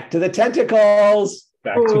 Back to the tentacles.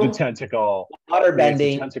 Back to the tentacle. Water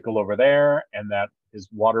bending. Tentacle over there, and that is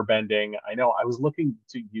water bending. I know. I was looking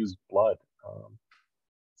to use blood,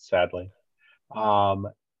 sadly. I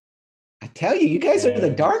tell you, you guys are the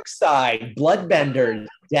dark side. Bloodbenders,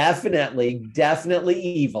 definitely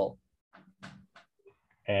evil.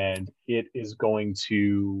 And it is going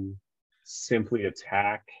to simply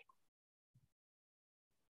attack.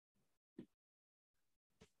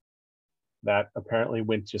 That apparently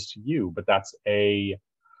went just to you, but that's an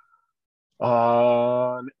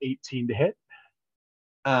 18 to hit.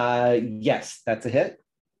 Yes, that's a hit.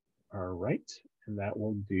 All right, and that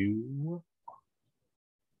will do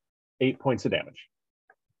 8 points of damage.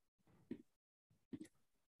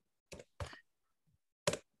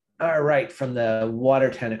 All right, from the water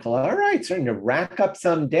tentacle. All right, starting to rack up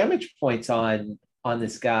some damage points on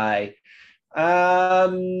this guy.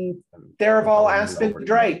 Tharival, Aspen,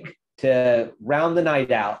 Drake to round the night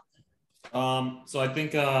out. So I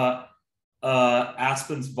think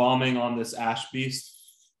Aspen's bombing on this ash beast,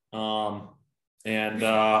 and we're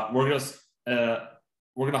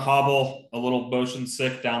gonna hobble a little motion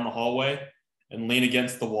sick down the hallway and lean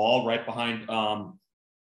against the wall right behind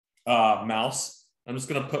Mouse. I'm just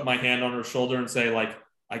gonna put my hand on her shoulder and say, like,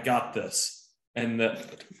 I got this, and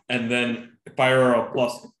then fire a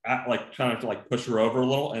plus, like trying to like push her over a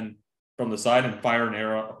little and from the side and fire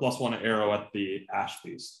a +1 arrow at the ash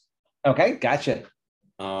beast. Okay, gotcha.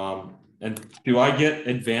 And do I get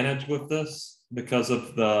advantage with this because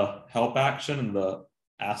of the help action and the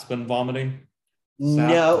Aspen vomiting?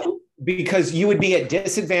 No, because you would be at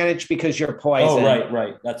disadvantage because you're poisoned. Oh,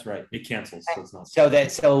 right. That's right. It cancels. So it's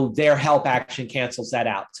not. So their help action cancels that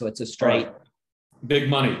out. So it's a straight. Right. Big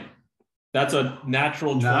money. That's a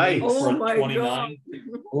natural 20 Nice. for Oh 29.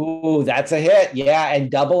 Ooh, that's a hit. Yeah, and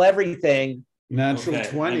double everything. Natural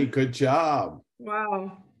 20. Good job.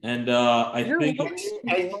 Wow. And I think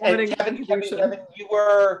Kevin,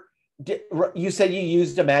 you said you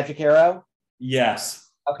used a magic arrow? yes.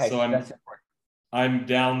 Okay, so I'm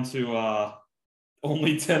down to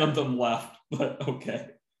only 10 of them left, but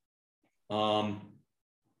okay. Well,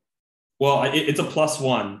 it's a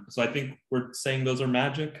 +1, so I think we're saying those are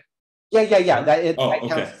magic. Yeah. That okay.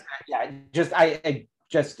 counts. Yeah,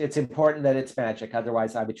 it's important that it's magic.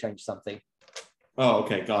 Otherwise, I would change something. Oh,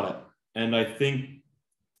 okay, got it. And I think,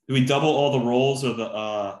 do we double all the rolls or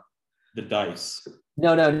the dice?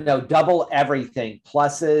 No. Double everything.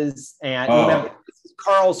 Pluses and remember,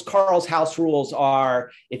 Carl's house rules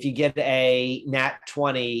are: if you get a nat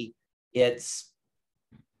 20, it's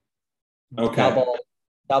okay.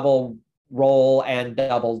 double roll and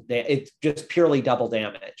it's just purely double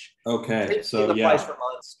damage. Okay, It so applies for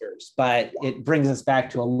monsters, but it brings us back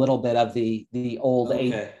to a little bit of the old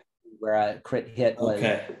 8 where a crit hit was.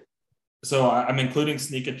 Okay, so I'm including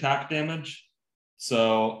sneak attack damage.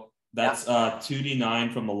 So that's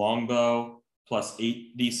 2d9 from the longbow plus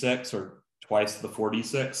 8d6, or twice the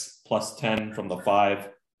 4d6, plus 10 from the 5.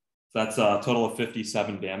 That's a total of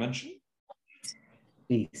 57 damage.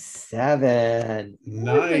 57.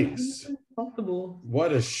 Nice.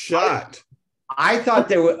 What a shot. I thought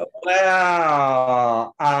there was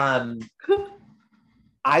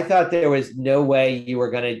I thought there was no way you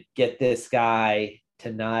were going to get this guy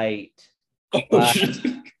tonight.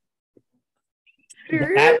 That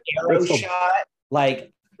arrow shot,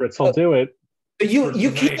 like Fritz will do it.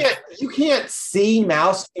 You can't see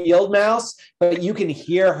Field Mouse, but you can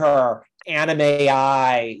hear her anime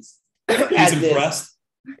eyes. He's impressed.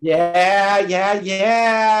 Yeah.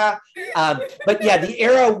 But yeah, the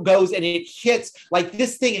arrow goes and it hits, like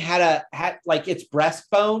this thing had like its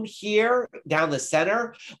breastbone here down the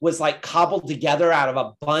center was like cobbled together out of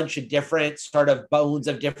a bunch of different sort of bones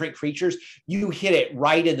of different creatures. You hit it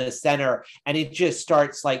right in the center and it just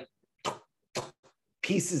starts like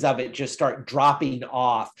pieces of it just start dropping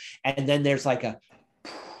off. And then there's like a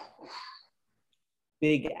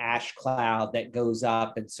big ash cloud that goes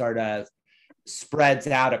up and sort of spreads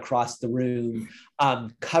out across the room,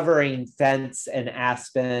 covering Fence and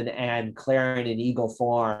Aspen and Claren in eagle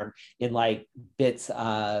form in like bits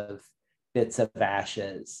of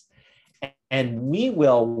ashes. And we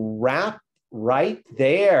will wrap right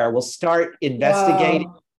there. We'll start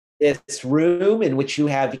investigating this room in which you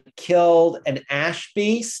have killed an ash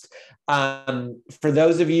beast. For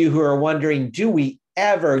those of you who are wondering, do we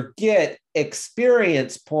ever get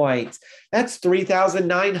experience points? That's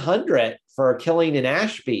 3,900 for killing an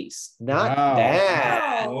ash beast. Not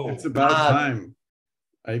bad. It's about time.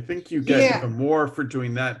 I think you get even more for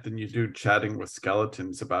doing that than you do chatting with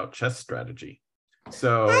skeletons about chess strategy.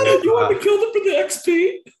 So you want to kill them for the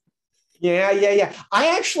XP? Yeah.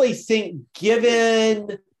 I actually think,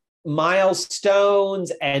 given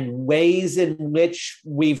milestones and ways in which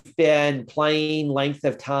we've been playing length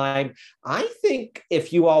of time, I think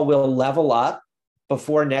if you all will level up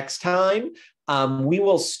before next time, we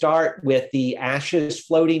will start with the ashes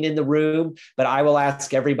floating in the room, but I will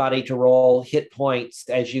ask everybody to roll hit points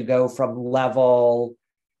as you go from level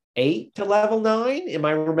 8 to level 9. Am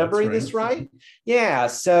I remembering this right? Yeah.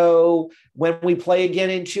 So when we play again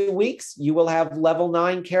in 2 weeks, you will have level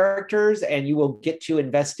 9 characters and you will get to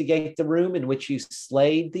investigate the room in which you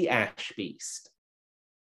slayed the ash beast.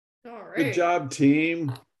 All right. Good job,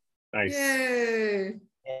 team. Nice. Yay.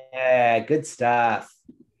 Yeah, good stuff.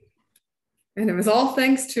 And it was all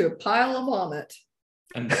thanks to a pile of vomit.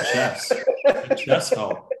 And chess. Chess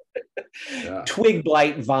help. Yeah. Twig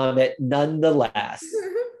blight vomit, nonetheless.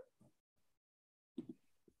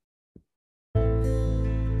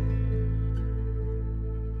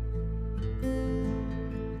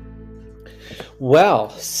 Well,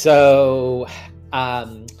 so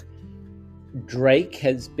Drake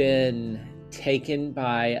has been taken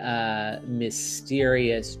by a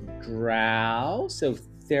mysterious drow. So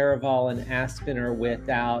Tharivol and Aspen are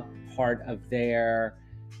without part of their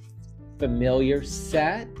familiar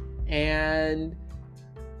set. And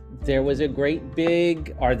there is a great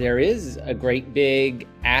big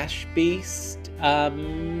ash beast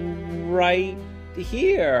right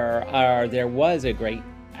here. Or there was a great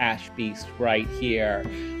ash beast right here.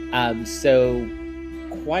 So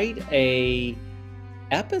quite a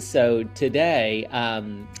episode today.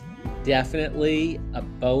 Definitely a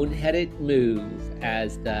boneheaded move,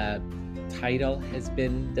 as the title has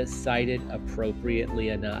been decided appropriately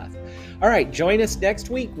enough. All right, join us next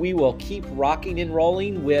week. We will keep rocking and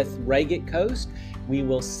rolling with Reigate Coast. We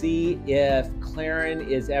will see if Claren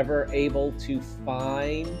is ever able to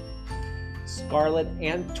find Scarlet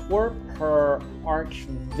Antwerp, her arch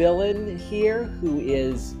villain here, who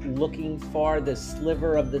is looking for the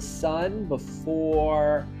sliver of the sun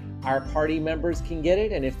before our party members can get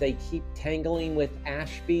it. And if they keep tangling with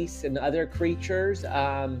ash beasts and other creatures,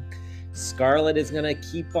 Scarlet is going to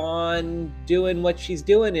keep on doing what she's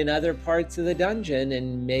doing in other parts of the dungeon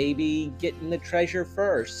and maybe getting the treasure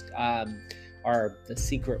first, or the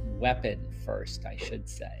secret weapon first, I should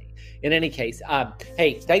say. In any case,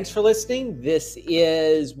 hey, thanks for listening. This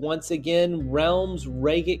is, once again, Realms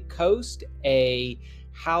Reigate Coast, a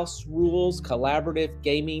House Rules collaborative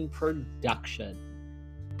gaming production.